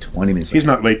 minutes late, 20 minutes late. He's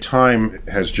not late. Time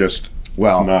has just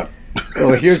not...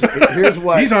 Well, here's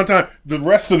what... He's on time. The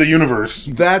rest of the universe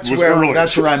That's where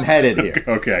I'm headed here.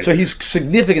 Okay. So he's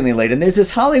significantly late. And there's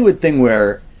this Hollywood thing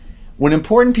where when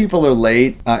important people are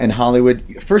late in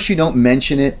Hollywood, first you don't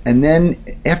mention it. And then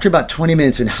after about 20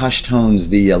 minutes in hushed tones,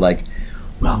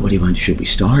 well, what do you want? Should we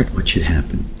start? What should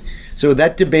happen? So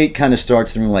that debate kind of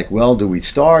starts. And we're like, well, do we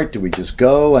start? Do we just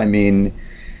go? I mean...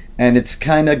 And it's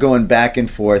kind of going back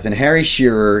and forth. And Harry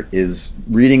Shearer is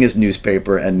reading his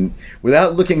newspaper. And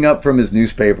without looking up from his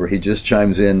newspaper, he just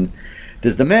chimes in,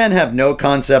 does the man have no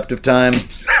concept of time?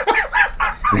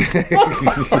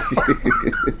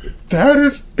 That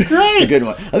is great. It's a good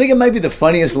one. I think it might be the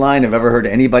funniest line I've ever heard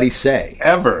anybody say.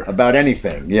 Ever. About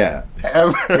anything, yeah.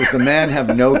 Ever. Does the man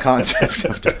have no concept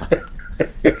of time?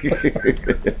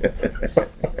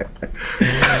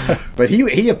 But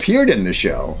he appeared in the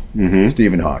show,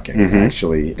 Stephen Hawking,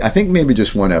 actually. I think maybe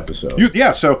just one episode.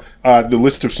 So the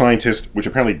list of scientists, which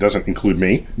apparently doesn't include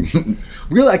me.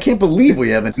 Really, I can't believe we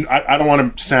haven't. I don't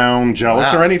want to sound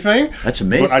jealous or anything. That's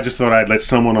amazing. But I just thought I'd let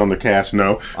someone on the cast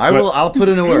know. I'll put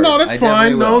in a word. No, that's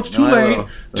fine. No, it's too late.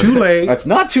 Too late. That's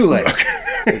not too late.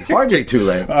 It's hardly too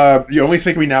late. You only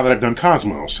think of me now that I've done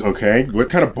Cosmos, okay? What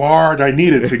kind of bard I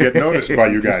needed to get noticed by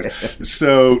you guys.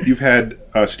 So you've had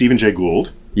Stephen Jay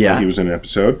Gould. Yeah. He was in an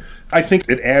episode. I think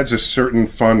it adds a certain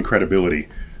fun credibility.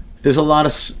 There's a lot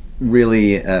of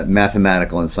really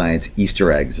mathematical and science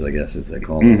Easter eggs, I guess, as they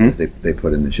call them, as they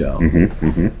put in the show.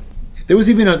 There was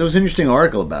even there was an interesting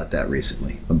article about that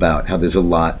recently, about how there's a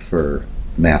lot for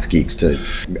math geeks to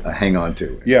hang on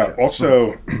to. Yeah.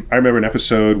 Also, I remember an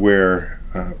episode where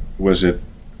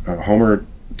Homer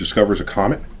discovers a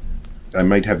comet. I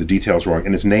might have the details wrong,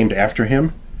 and it's named after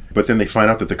him. But then they find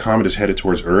out that the comet is headed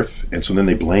towards Earth, and so then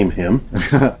they blame him.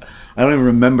 I don't even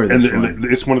remember this and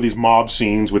it's one of these mob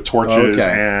scenes with torches,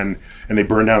 and they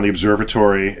burn down the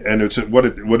observatory. And it's what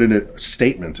a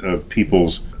statement of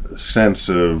people's sense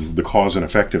of the cause and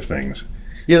effect of things.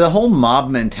 Yeah, the whole mob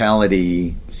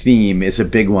mentality theme is a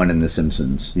big one in The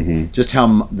Simpsons. Just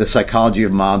how the psychology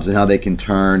of mobs and how they can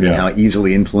turn and how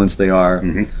easily influenced they are.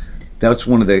 That's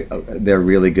one of their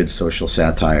really good social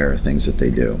satire things that they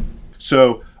do.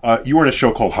 So you were in a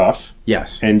show called Huff.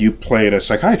 Yes. And you played a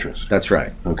psychiatrist. That's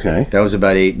right. Okay. That was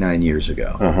about 8-9 years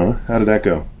ago. How did that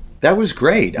go? That was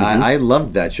great. I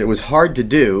loved that show. It was hard to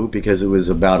do because it was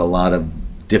about a lot of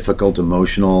difficult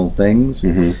emotional things.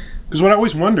 Because what I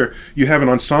always wonder, you have an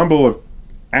ensemble of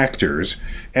actors,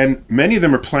 and many of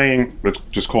them are playing, let's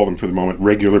just call them for the moment,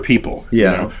 regular people.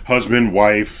 Yeah. You know, husband,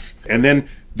 wife, and then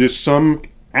there's some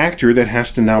actor that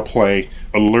has to now play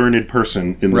a learned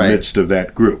person in the midst of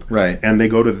that group. Right. And they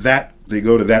go to that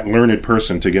learned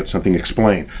person to get something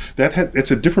explained.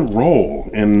 It's a different role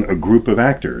in a group of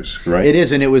actors, right? It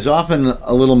is, and it was often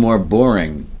a little more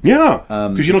boring. Yeah,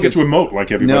 because you don't get to emote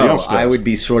like everybody else does. I would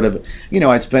be sort of,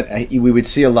 we would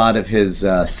see a lot of his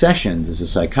sessions as a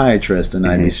psychiatrist, and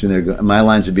I'd be sitting there going, my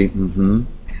lines would be,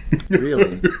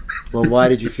 really? Well, why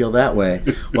did you feel that way?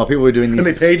 While people were doing these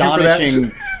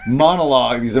astonishing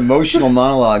monologues, these emotional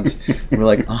monologues, and we're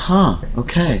like,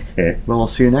 okay. Well, I'll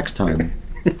see you next time.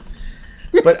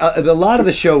 But a lot of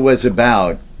the show was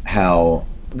about how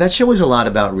that show was a lot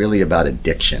about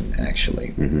addiction,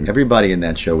 actually. Everybody in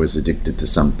that show was addicted to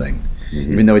something.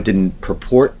 Even though it didn't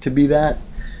purport to be that,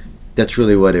 that's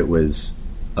really what it was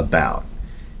about.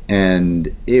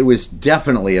 And it was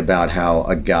definitely about how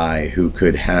a guy who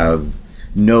could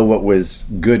know what was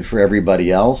good for everybody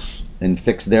else and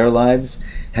fix their lives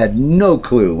had no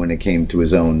clue when it came to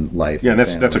his own life. Yeah, and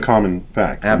that's a common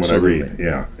fact from what I read.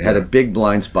 Yeah. Had a big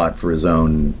blind spot for his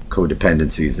own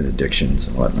codependencies and addictions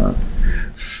and whatnot.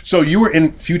 So you were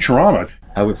in Futurama.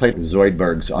 I would play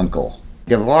Zoidberg's uncle.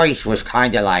 The voice was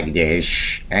kind of like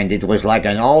this, and it was like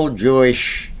an old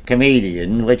Jewish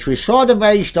comedian, which was sort of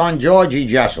based on Georgie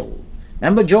Jessel.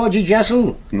 Remember Georgie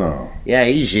Jessel? No. Yeah,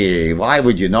 he's, why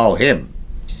would you know him?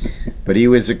 But he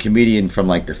was a comedian from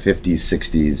like the 50s,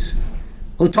 60s.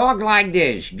 Who talked like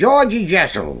this, Georgie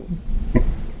Jessel.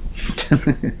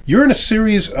 You're in a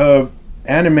series of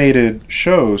animated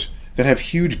shows that have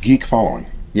huge geek following.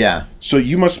 Yeah. So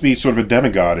you must be sort of a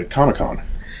demigod at Comic-Con.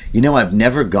 I've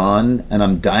never gone, and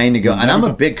I'm dying to go. And I'm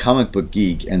a big comic book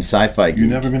geek and sci-fi geek. You've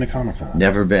never been to Comic-Con?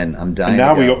 Never been. I'm dying to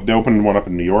go. Now they opened one up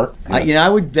in New York. I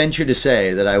would venture to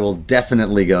say that I will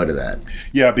definitely go to that.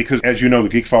 Yeah, because as you know, the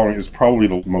geek following is probably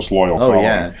the most loyal following.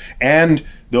 Yeah. And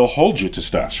they'll hold you to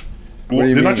stuff.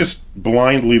 They're not just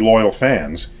blindly loyal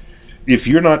fans. If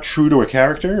you're not true to a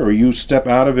character or you step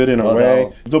out of it in a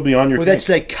way, they'll be on your case. That's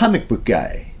like comic book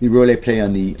guy. The role I play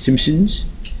on The Simpsons.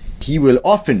 He will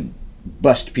often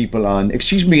bust people on,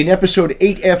 in episode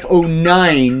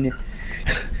 8F09,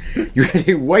 you had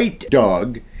a white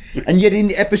dog, and yet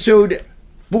in episode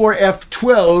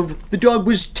 4F12, the dog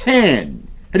was tan.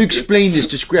 How to explain this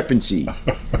discrepancy?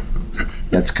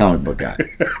 That's comic book guy.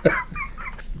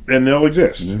 And they'll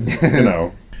exist,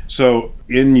 So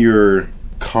in your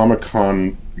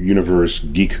Comic-Con universe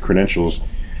geek credentials,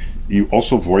 you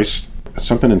also voiced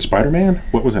something in Spider-Man?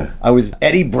 What was that? I was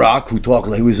Eddie Brock,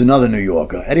 he was another New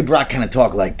Yorker. Eddie Brock kind of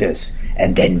talked like this.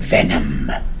 And then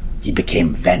Venom. He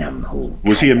became Venom.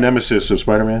 Was he a nemesis of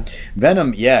Spider-Man?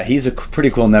 Venom, yeah, he's a pretty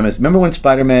cool nemesis. Remember when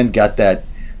Spider-Man got that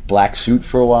black suit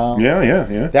for a while?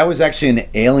 Yeah. That was actually an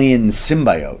alien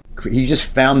symbiote. He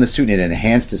just found the suit and it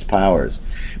enhanced his powers.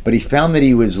 But he found that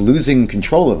he was losing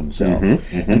control of himself.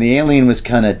 And the alien was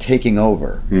kind of taking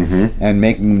over and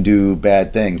making him do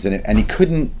bad things. And he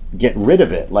couldn't get rid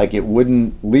of it. Like, it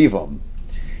wouldn't leave him.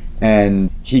 And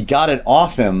he got it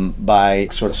off him by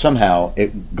somehow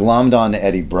it glommed onto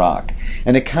Eddie Brock.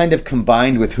 And it kind of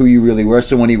combined with who you really were.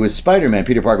 So when he was Spider-Man,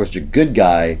 Peter Parker was a good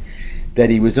guy. that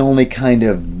he was only kind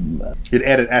of... It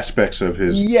added aspects of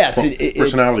his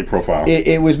personality profile.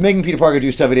 It was making Peter Parker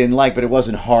do stuff he didn't like, but it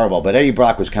wasn't horrible. But Eddie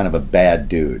Brock was kind of a bad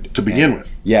dude. To begin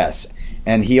with. Yes.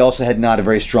 And he also had not a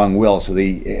very strong will, so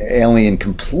the alien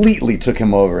completely took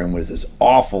him over and was this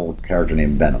awful character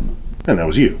named Venom. And that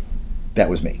was you. That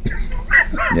was me.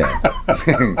 Yeah.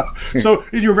 So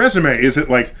in your resume, is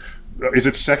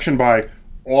it sectioned by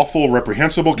awful,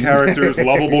 reprehensible characters,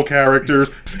 lovable characters?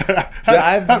 What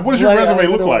does your resume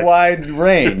look like? A wide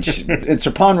range. It's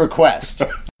upon request.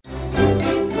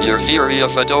 Your theory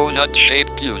of a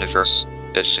donut-shaped universe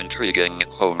is intriguing,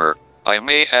 Homer. I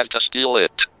may have to steal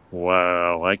it.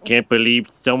 Wow, I can't believe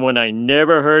someone I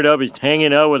never heard of is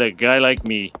hanging out with a guy like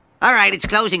me. All right, it's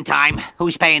closing time.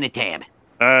 Who's paying the tab?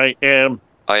 I am.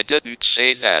 I didn't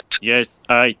say that. Yes,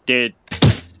 I did.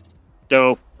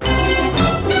 So...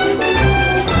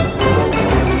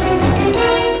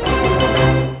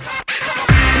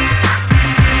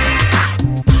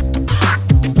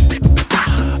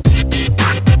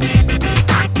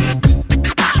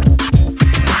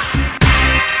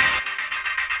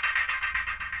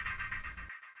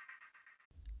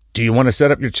 Do you want to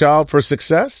set up your child for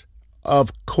success?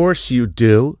 Of course you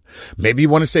do. Maybe you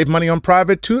want to save money on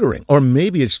private tutoring, or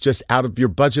maybe it's just out of your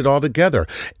budget altogether.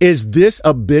 Is this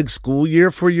a big school year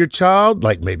for your child?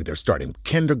 Like maybe they're starting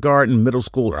kindergarten, middle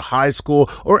school, or high school,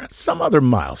 or some other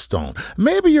milestone.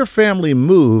 Maybe your family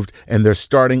moved and they're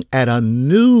starting at a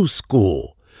new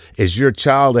school. Is your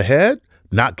child ahead?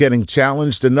 Not getting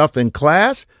challenged enough in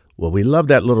class? Well, we love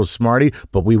that little smarty,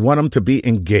 but we want them to be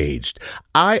engaged.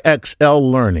 IXL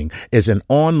Learning is an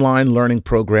online learning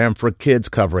program for kids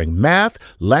covering math,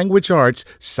 language arts,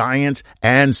 science,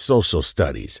 and social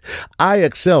studies.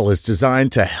 IXL is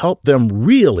designed to help them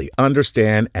really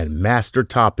understand and master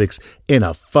topics in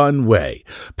a fun way.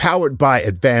 Powered by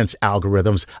advanced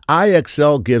algorithms,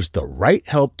 IXL gives the right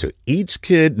help to each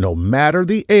kid, no matter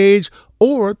the age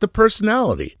or the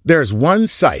personality. There's one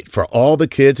site for all the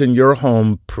kids in your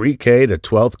home pre-K to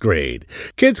 12th grade.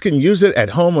 Kids can use it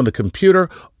at home on the computer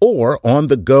or on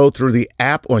the go through the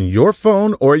app on your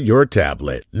phone or your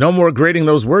tablet. No more grading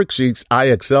those worksheets.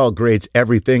 IXL grades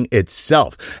everything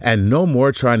itself. And no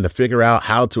more trying to figure out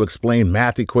how to explain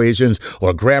math equations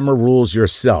or grammar rules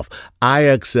yourself.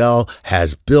 IXL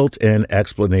has built-in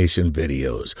explanation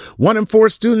videos. 1 in 4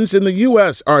 students in the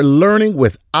U.S. are learning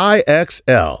with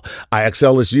IXL.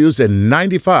 IXL is used in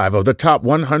 95 of the top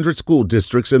 100 school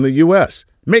districts in the U.S.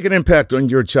 Make an impact on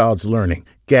your child's learning.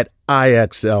 Get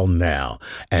IXL now.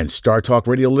 And Star Talk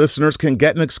Radio listeners can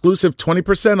get an exclusive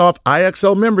 20% off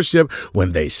IXL membership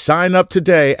when they sign up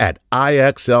today at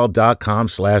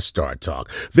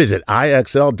IXL.com/StarTalk. Visit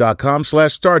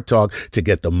IXL.com/StarTalk to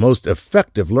get the most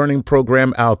effective learning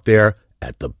program out there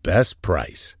at the best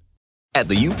price. At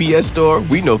the UPS Store,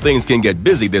 we know things can get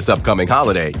busy this upcoming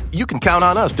holiday. You can count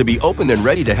on us to be open and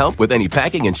ready to help with any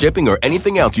packing and shipping or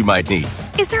anything else you might need.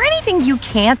 Is there anything you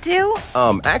can't do?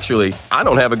 Actually, I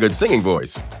don't have a good singing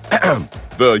voice.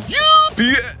 The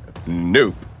UPS...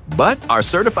 Nope. But our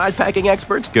certified packing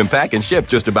experts can pack and ship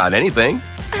just about anything.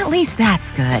 At least that's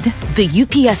good. The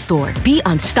UPS Store. Be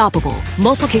unstoppable.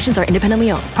 Most locations are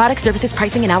independently owned. Product, services,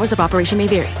 pricing, and hours of operation may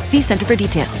vary. See Center for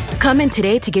details. Come in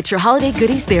today to get your holiday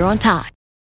goodies there on time.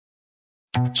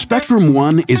 Spectrum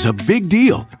One is a big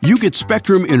deal. You get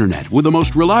Spectrum Internet with the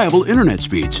most reliable internet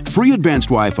speeds, free advanced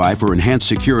Wi-Fi for enhanced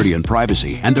security and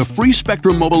privacy, and a free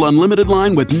Spectrum Mobile Unlimited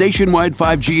line with nationwide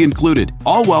 5G included,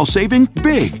 all while saving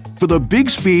big. For the big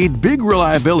speed, big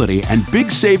reliability, and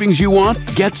big savings you want,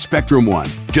 get Spectrum One.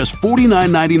 Just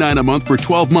 $49.99 a month for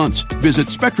 12 months. Visit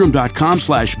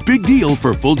spectrum.com/big deal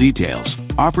for full details.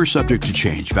 Offer subject to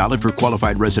change. Valid for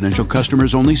qualified residential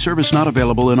customers only. Service not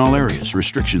available in all areas.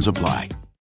 Restrictions apply.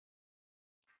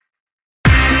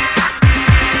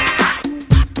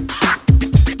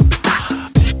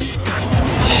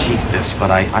 But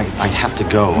I have to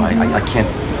go. I can't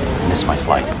miss my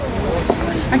flight.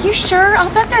 Are you sure?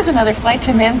 I'll bet there's another flight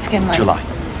to Minskin. July.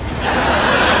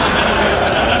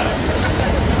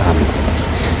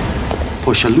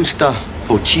 Poszalusta,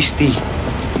 počisti,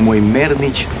 moj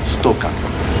mernič stoka.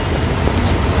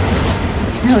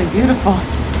 It's really beautiful.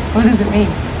 What does it mean?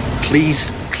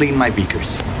 Please clean my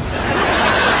beakers.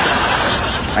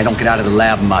 I don't get out of the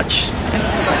lab much.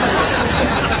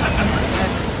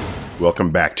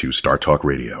 Welcome back to Star Talk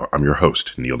Radio. I'm your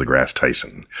host, Neil deGrasse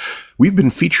Tyson. We've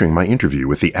been featuring my interview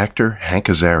with the actor Hank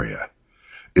Azaria.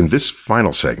 In this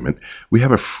final segment, we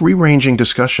have a free-ranging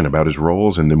discussion about his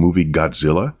roles in the movie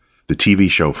Godzilla, the TV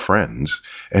show Friends,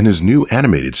 and his new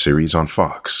animated series on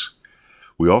Fox.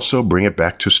 We also bring it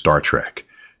back to Star Trek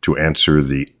to answer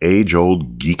the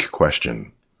age-old geek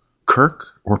question, Kirk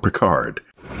or Picard?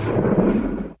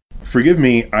 Forgive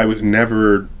me, I was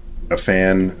never a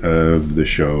fan of the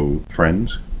show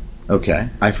Friends. Okay,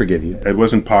 I forgive you. It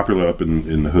wasn't popular up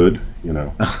in the hood, you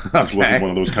know. Okay. It wasn't one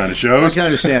of those kind of shows. I can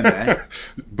understand that.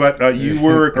 But you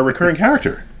were a recurring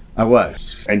character. I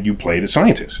was. And you played a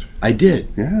scientist. I did.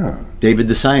 Yeah. David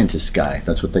the Scientist Guy.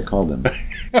 That's what they called him.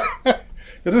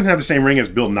 It doesn't have the same ring as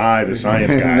Bill Nye, the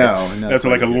science guy. No. That's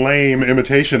like a lame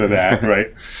imitation of that,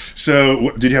 right?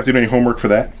 So, did you have to do any homework for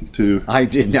that? I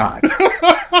did not.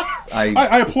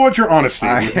 I applaud your honesty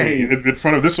in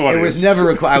front of this audience. It was never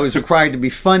required. I was required to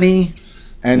be funny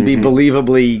and be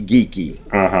believably geeky.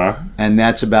 Uh-huh. And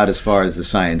that's about as far as the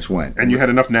science went. And you had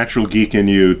enough natural geek in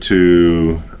you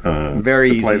to very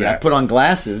to easy. play that. I put on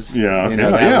glasses. Yeah, you know,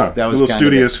 that was a little kind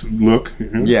studious of look.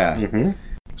 Mm-hmm. Yeah. Mm-hmm.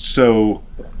 So,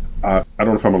 I don't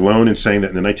know if I'm alone in saying that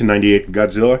in the 1998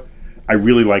 Godzilla, I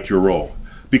really liked your role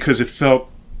because it felt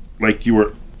like you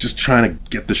were just trying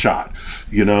to get the shot,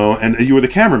 you know, and you were the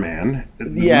cameraman, the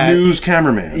news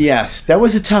cameraman. Yes, that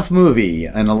was a tough movie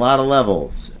on a lot of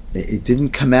levels. It didn't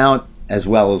come out as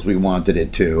well as we wanted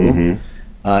it to. Mm-hmm.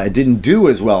 It didn't do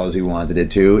as well as we wanted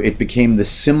it to. It became the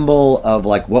symbol of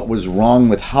like what was wrong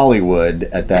with Hollywood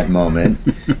at that moment.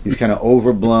 These kind of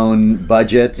overblown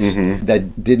budgets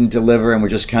that didn't deliver and were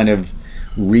just kind of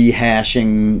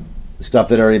rehashing stuff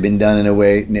that had already been done in a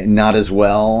way not as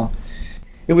well.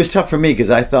 It was tough for me because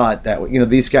I thought that, you know,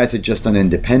 these guys had just done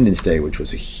Independence Day, which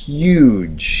was a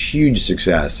huge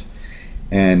success.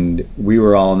 And we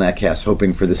were all in that cast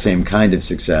hoping for the same kind of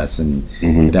success, and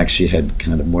it actually had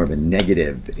kind of more of a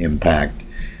negative impact.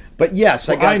 But yes,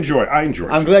 I enjoyed it.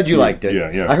 I'm glad you liked it.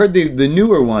 Yeah. I heard the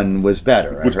newer one was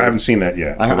better. Which I haven't seen that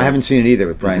yet. I haven't seen it either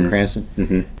with Bryan Cranston.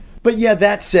 Mm-hmm. But yeah,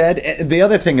 that said, the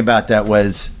other thing about that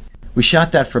was we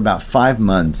shot that for about 5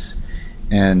 months.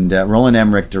 And Roland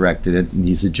Emmerich directed it, and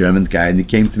he's a German guy. And he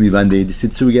came to me one day. He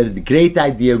said, "So we got the great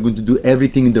idea. We're going to do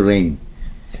everything in the rain.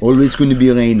 Always going to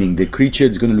be raining. The creature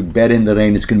is going to look better in the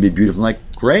rain. It's going to be beautiful." I'm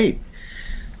like, great.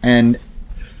 And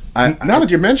now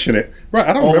that you mention it, right?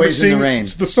 I don't remember seeing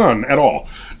the sun at all.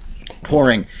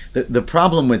 Pouring. The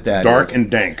problem with that dark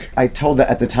and dank. I told that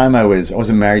at the time I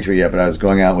wasn't married to her yet, but I was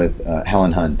going out with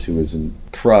Helen Hunt, who was a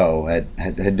pro,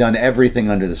 had done everything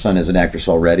under the sun as an actress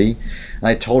already. And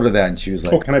I told her that, and she was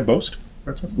like, "Oh, can I boast?"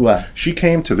 What? She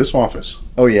came to this office.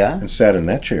 Oh yeah. And sat in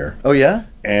that chair. Oh yeah.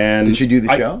 And did she do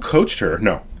the show? I coached her.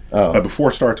 No. Oh.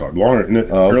 Before Star Talk, longer in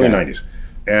the early '90s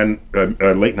and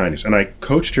late '90s, and I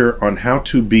coached her on how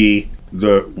to be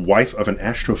the wife of an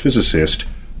astrophysicist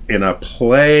in a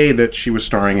play that she was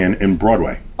starring in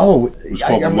Broadway. Oh, it was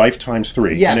called Life Times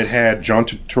 3, yes. and it had John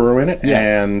Turturro in it,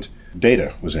 and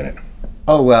Data was in it.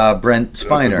 Oh, Brent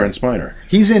Spiner. Brent Spiner.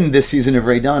 He's in this season of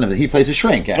Ray Donovan. He plays a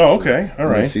shrink, actually. Oh, okay, all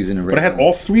right. This season of Ray But I had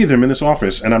all three of them in this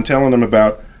office, and I'm telling them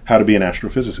about how to be an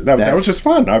astrophysicist. That was just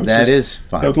fun. That is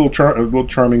fun. That was a little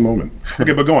charming moment.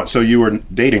 Okay, but go on. So you were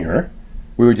dating her.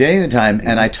 We were dating at the time,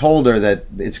 and I told her that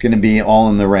it's going to be all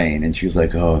in the rain, and she was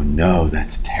like, "Oh no,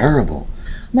 that's terrible."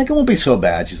 I'm like, "It won't be so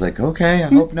bad." She's like, "Okay, I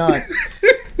hope not."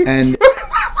 And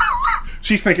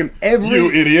she's thinking,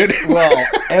 "You idiot." Well,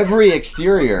 every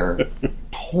exterior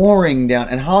pouring down,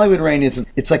 and Hollywood rain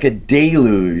it's like a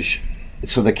deluge,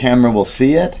 so the camera will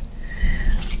see it.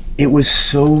 It was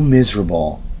so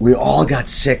miserable. We all got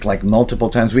sick like multiple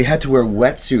times. We had to wear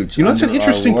wetsuits. You know, it's an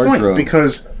interesting point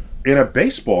because in a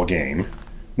baseball game,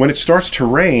 when it starts to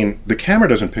rain, the camera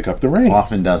doesn't pick up the rain.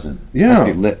 Often doesn't. Yeah. It has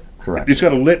to be lit correct. It's got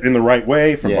to lit in the right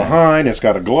way from behind. It's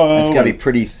got to glow. It's got to be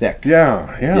pretty thick. Yeah.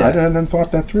 I hadn't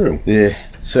thought that through. Yeah.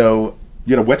 So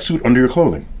you had a wetsuit under your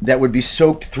clothing. That would be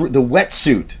soaked through. The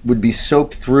wetsuit would be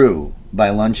soaked through by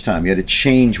lunchtime. You had to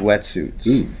change wetsuits.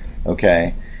 Ooh.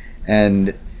 Okay.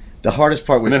 And the hardest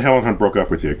part was... And then Helen Hunt broke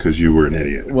up with you because you were an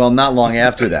idiot. Well, not long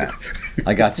after that.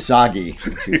 I got soggy.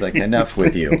 She was like, "Enough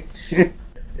with you."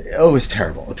 Oh, it was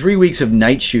terrible. 3 weeks of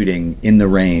night shooting in the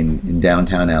rain in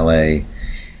downtown LA.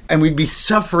 And we'd be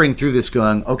suffering through this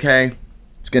going, okay,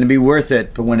 it's going to be worth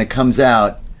it. But when it comes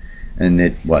out, and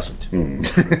it wasn't.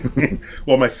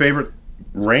 Well, my favorite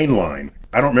rain line,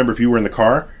 I don't remember if you were in the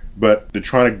car, but they're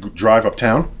trying to drive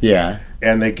uptown. Yeah.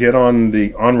 And they get on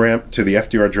the on-ramp to the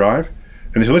FDR Drive.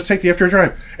 And they say, "Let's take the FDR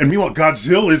Drive." And meanwhile,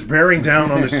 Godzilla is bearing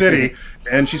down on the city.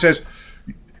 And she says,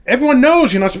 "Everyone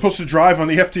knows you're not supposed to drive on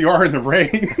the FDR in the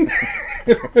rain."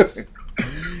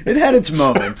 It had its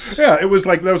moments. Yeah, it was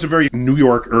like, that was a very New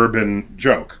York urban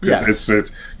joke. Yes.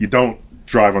 It's you don't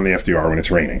drive on the FDR when it's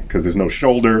raining because there's no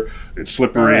shoulder, it's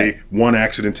slippery, right. One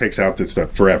accident takes out that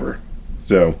stuff forever.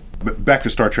 So, but back to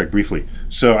Star Trek briefly.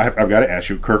 So I've got to ask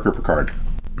you, Kirk or Picard?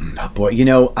 Oh boy,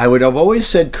 I would have always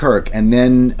said Kirk, and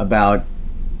then about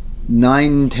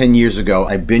 9-10 years ago,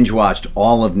 I binge watched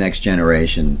all of Next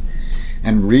Generation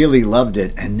and really loved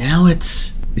it. And now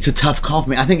it's a tough call for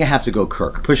me. I think I have to go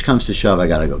Kirk. Push comes to shove, I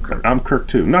gotta go Kirk. I'm Kirk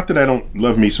too. Not that I don't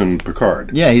love me some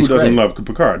Picard. Yeah, he's Who doesn't great. love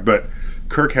Picard? But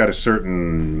Kirk had a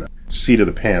certain seat of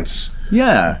the pants.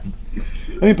 Yeah.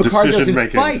 I mean, Picard doesn't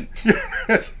decision-making. fight.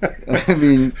 I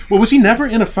mean... Well, was he never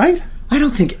in a fight? I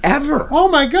don't think ever. Oh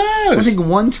my gosh! I don't think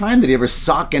one time did he ever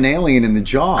sock an alien in the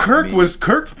jaw. Kirk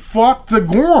fought the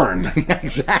Gorn.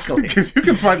 Exactly. If you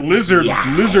can fight lizard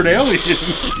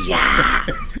aliens. Yeah.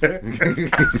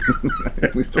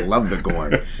 I used to love the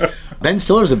Gorn. Ben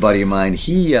Stiller's a buddy of mine.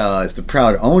 He is the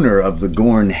proud owner of the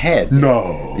Gorn head.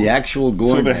 No. The actual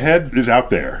Gorn. So the head is out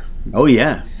there. Oh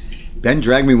yeah. Ben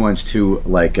dragged me once to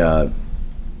like a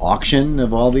auction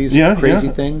of all these crazy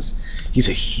things. He's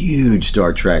a huge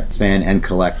Star Trek fan and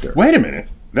collector. Wait a minute.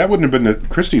 That wouldn't have been the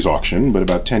Christie's auction, but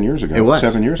about 10 years ago. It was.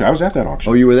 7 years ago. I was at that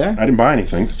auction. Oh, you were there? I didn't buy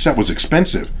anything. The set was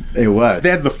expensive. It was.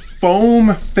 They had the foam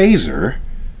phaser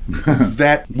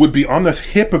that would be on the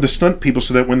hip of the stunt people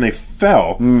so that when they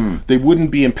fell, they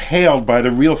wouldn't be impaled by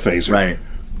the real phaser. Right.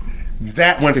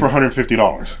 That went for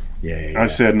 $150. Yeah. I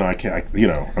said, no, I can't.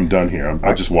 I'm done here.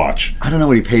 I'll just watch. I don't know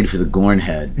what he paid for the Gorn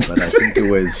head, but I think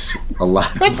it was a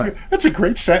lot. That's a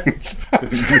great sentence. What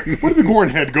did the Gorn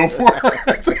head go for?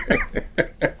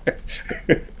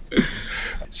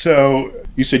 So,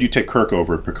 you said you take Kirk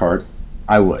over Picard?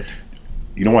 I would.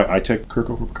 You know why I take Kirk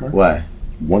over Picard? Why?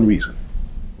 One reason.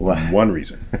 Why? One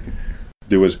reason.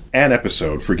 There was an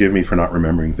episode, forgive me for not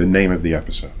remembering the name of the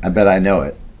episode. I bet I know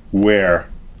it. Where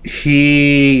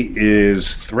he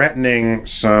is threatening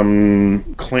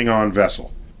some Klingon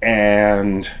vessel,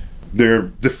 and their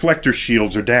deflector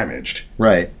shields are damaged.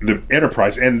 Right. The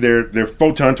Enterprise and their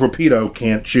photon torpedo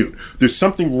can't shoot. There's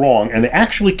something wrong, and they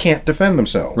actually can't defend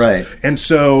themselves. Right. And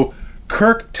so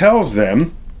Kirk tells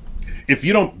them, if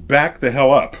you don't back the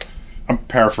hell up, I'm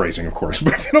paraphrasing, of course,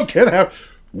 but if you don't get out,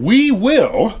 we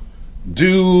will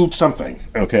do something,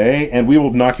 okay? And we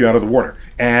will knock you out of the water.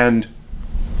 And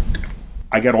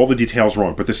I got all the details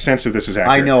wrong, but the sense of this is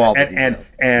accurate. I know all the details.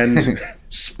 And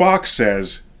Spock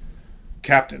says,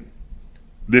 Captain,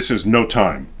 this is no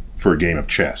time for a game of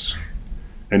chess.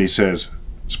 And he says,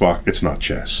 Spock, it's not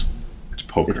chess. It's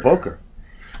poker. It's poker.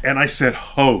 And I said,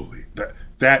 holy,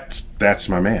 that's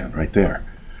my man right there.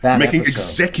 That Making episode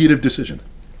executive decision.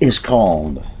 is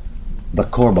called the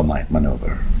Corbomite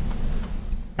maneuver.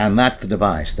 And that's the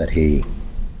device that he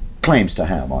claims to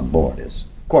have on board is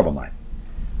Corbomite,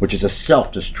 which is a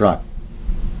self-destruct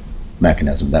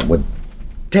mechanism that would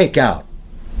take out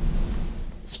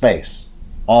space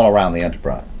all around the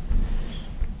Enterprise,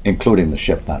 including the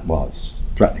ship that was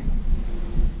threatening them.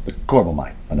 The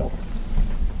Corbomite maneuver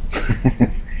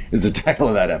is the title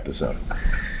of that episode.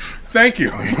 Thank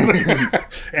you.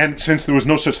 And since there was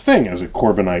no such thing as a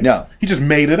Corbomite, no, he just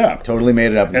made it up. Totally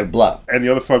made it up as a bluff. And the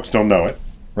other folks don't know it.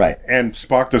 Right. And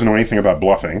Spock doesn't know anything about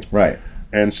bluffing. Right.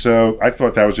 And so I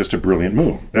thought that was just a brilliant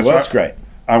move. It was great.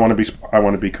 I want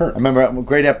to be Kirk. I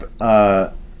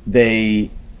remember they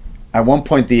at one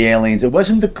point the aliens. It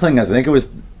wasn't the Klingons. I think it was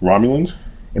Romulans.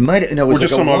 It might. No, it was or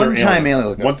just like some a other one-time alien,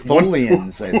 like one,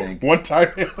 Tholians, I think.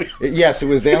 One-time alien. Yes, it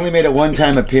was. They only made a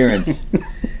one-time appearance,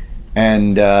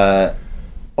 and it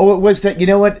was that. You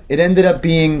know what? It ended up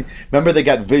being. Remember, they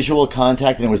got visual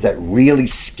contact, and it was that really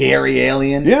scary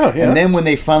alien. Yeah. And then when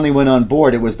they finally went on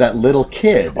board, it was that little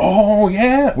kid. Oh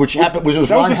yeah. Which happened. Which was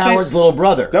Ron Howard's little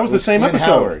brother. That was the same Clint episode.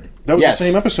 Howard. That was the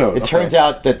same episode. It turns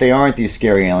out that they aren't these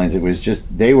scary aliens. It was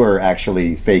just they were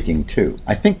actually faking too.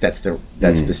 I think that's the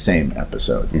same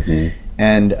episode. Mm-hmm.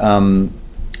 And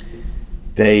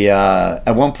they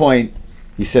at one point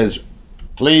he says,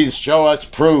 "Please show us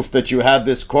proof that you have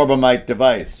this Corbomite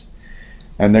device."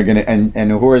 And they're gonna and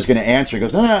Uhura's gonna answer. He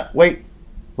goes, "No, wait,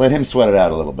 let him sweat it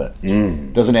out a little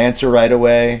bit." Doesn't answer right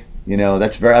away. You know,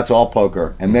 that's all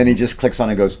poker. And then he just clicks on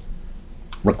it and goes,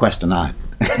 "Request denied."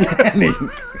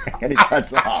 and he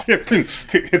cuts off. Hits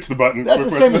the button. That's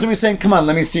the same as me saying, "Come on,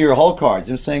 let me see your whole cards."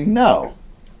 I'm saying, "No."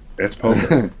 That's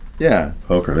poker. Yeah.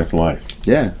 Poker, that's life.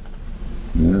 Yeah.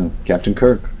 Captain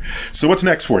Kirk. So what's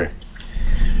next for you?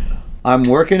 I'm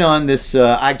working on this.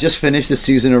 I just finished the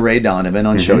season of Ray Donovan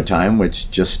on Showtime, which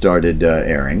just started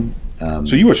airing.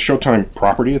 So you a Showtime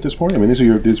property at this point? I mean, these are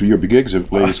your big gigs,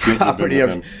 latest gigs.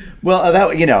 Well,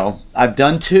 I've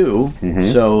done two,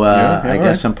 so I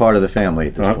guess I'm part of the family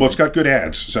at this point. Well, it's got good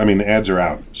ads. I mean, the ads are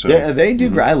out. So. They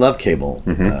do. I love cable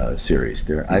series.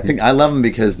 I think I love them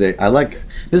because this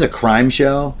is a crime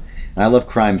show, and I love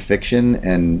crime fiction,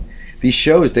 and these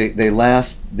shows,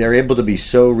 they're able to be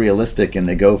so realistic, and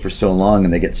they go for so long,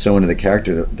 and they get so into the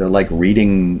character. They're like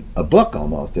reading a book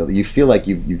almost. You feel like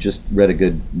you've just read a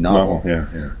good novel.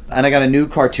 Yeah. And I got a new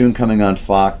cartoon coming on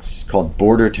Fox called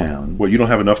Border Town. Well, you don't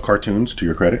have enough cartoons to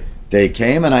your credit? They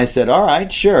came, and I said, all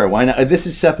right, sure, why not? This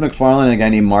is Seth MacFarlane and a guy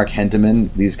named Mark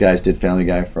Henteman. These guys did Family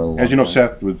Guy for a long time. As you know,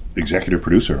 Seth was executive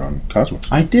producer on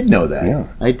Cosmos. I did know that. Yeah.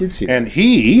 I did see that.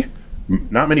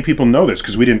 And not many people know this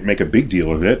because we didn't make a big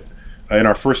deal of it. In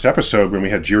our first episode, when we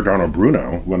had Giordano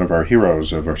Bruno, one of our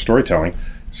heroes of our storytelling,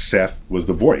 Seth was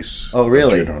the voice. Oh,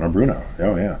 really? Of Giordano Bruno.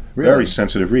 Oh, yeah. Really? Very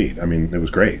sensitive read. I mean, it was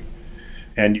great.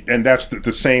 And that's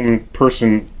the same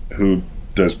person who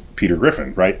does Peter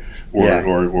Griffin, right? Or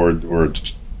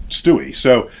Stewie.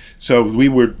 So we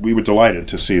were delighted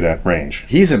to see that range.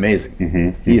 He's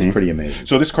amazing. He's pretty amazing.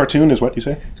 So this cartoon is what you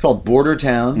say? It's called Border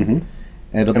Town.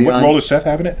 And what role does Seth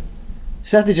have in it?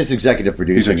 Seth is just executive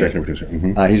producer. He's executive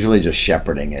producer. He's really just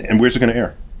shepherding it. And where's it going to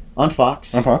air? On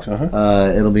Fox. On Fox,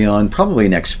 it'll be on probably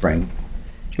next spring.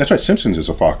 That's right. Simpsons is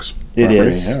a Fox It property.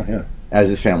 is. Yeah.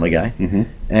 As is Family Guy.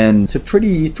 And it's a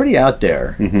pretty out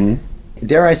there.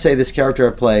 Dare I say this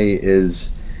character I play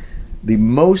is the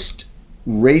most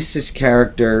racist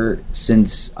character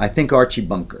since, I think, Archie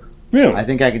Bunker. Really? I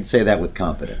think I can say that with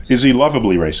confidence. Is he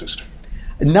lovably racist?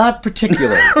 Not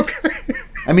particularly. Okay.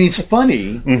 I mean, he's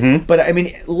funny, but I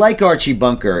mean, like Archie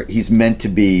Bunker, he's meant to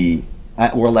be,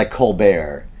 or like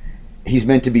Colbert, he's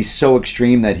meant to be so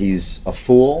extreme that he's a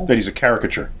fool. That he's a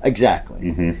caricature.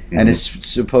 Exactly. And is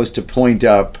supposed to point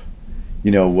up,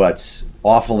 what's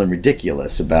awful and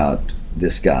ridiculous about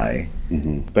this guy.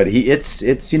 But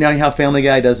it's how Family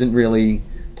Guy doesn't really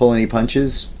pull any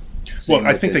punches. Well,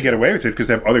 I think they get away with it because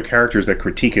they have other characters that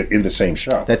critique it in the same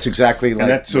show. That's exactly like...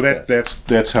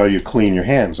 That's how you clean your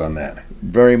hands on that.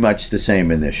 Very much the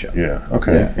same in this show. Yeah,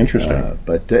 okay. Yeah. Interesting.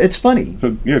 But it's funny. So,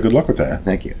 good luck with that.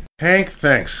 Thank you. Hank,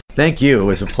 thanks. Thank you. It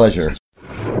was a pleasure.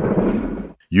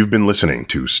 You've been listening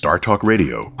to Star Talk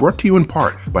Radio, brought to you in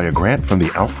part by a grant from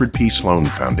the Alfred P. Sloan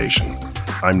Foundation.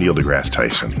 I'm Neil deGrasse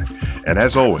Tyson. And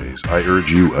as always, I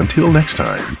urge you, until next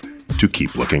time, to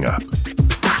keep looking up.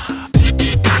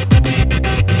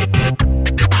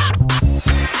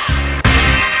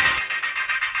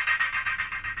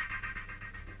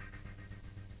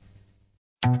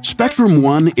 Spectrum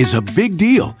One is a big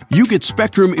deal. You get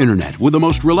Spectrum Internet with the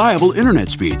most reliable internet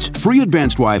speeds, free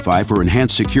advanced Wi-Fi for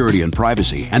enhanced security and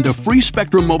privacy, and a free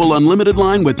Spectrum Mobile Unlimited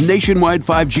line with nationwide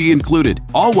 5G included,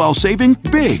 all while saving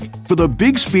big. For the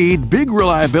big speed, big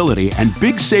reliability, and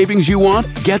big savings you want,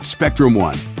 get Spectrum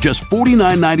One. Just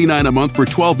 $49.99 a month for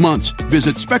 12 months.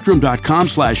 Visit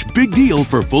spectrum.com/big deal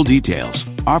for full details.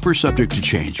 Offer subject to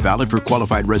change. Valid for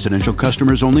qualified residential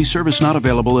customers only. Service not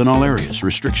available in all areas.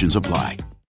 Restrictions apply.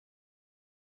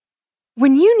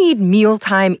 When you need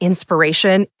mealtime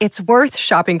inspiration, it's worth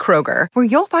shopping Kroger, where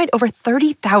you'll find over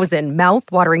 30,000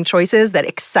 mouth-watering choices that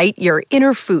excite your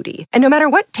inner foodie. And no matter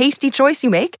what tasty choice you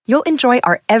make, you'll enjoy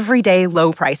our everyday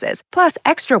low prices, plus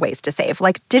extra ways to save,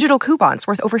 like digital coupons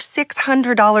worth over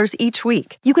 $600 each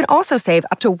week. You can also save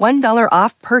up to $1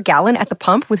 off per gallon at the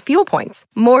pump with fuel points.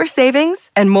 More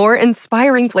savings and more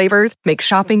inspiring flavors make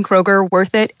shopping Kroger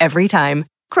worth it every time.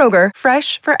 Kroger,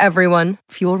 fresh for everyone.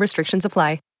 Fuel restrictions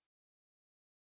apply.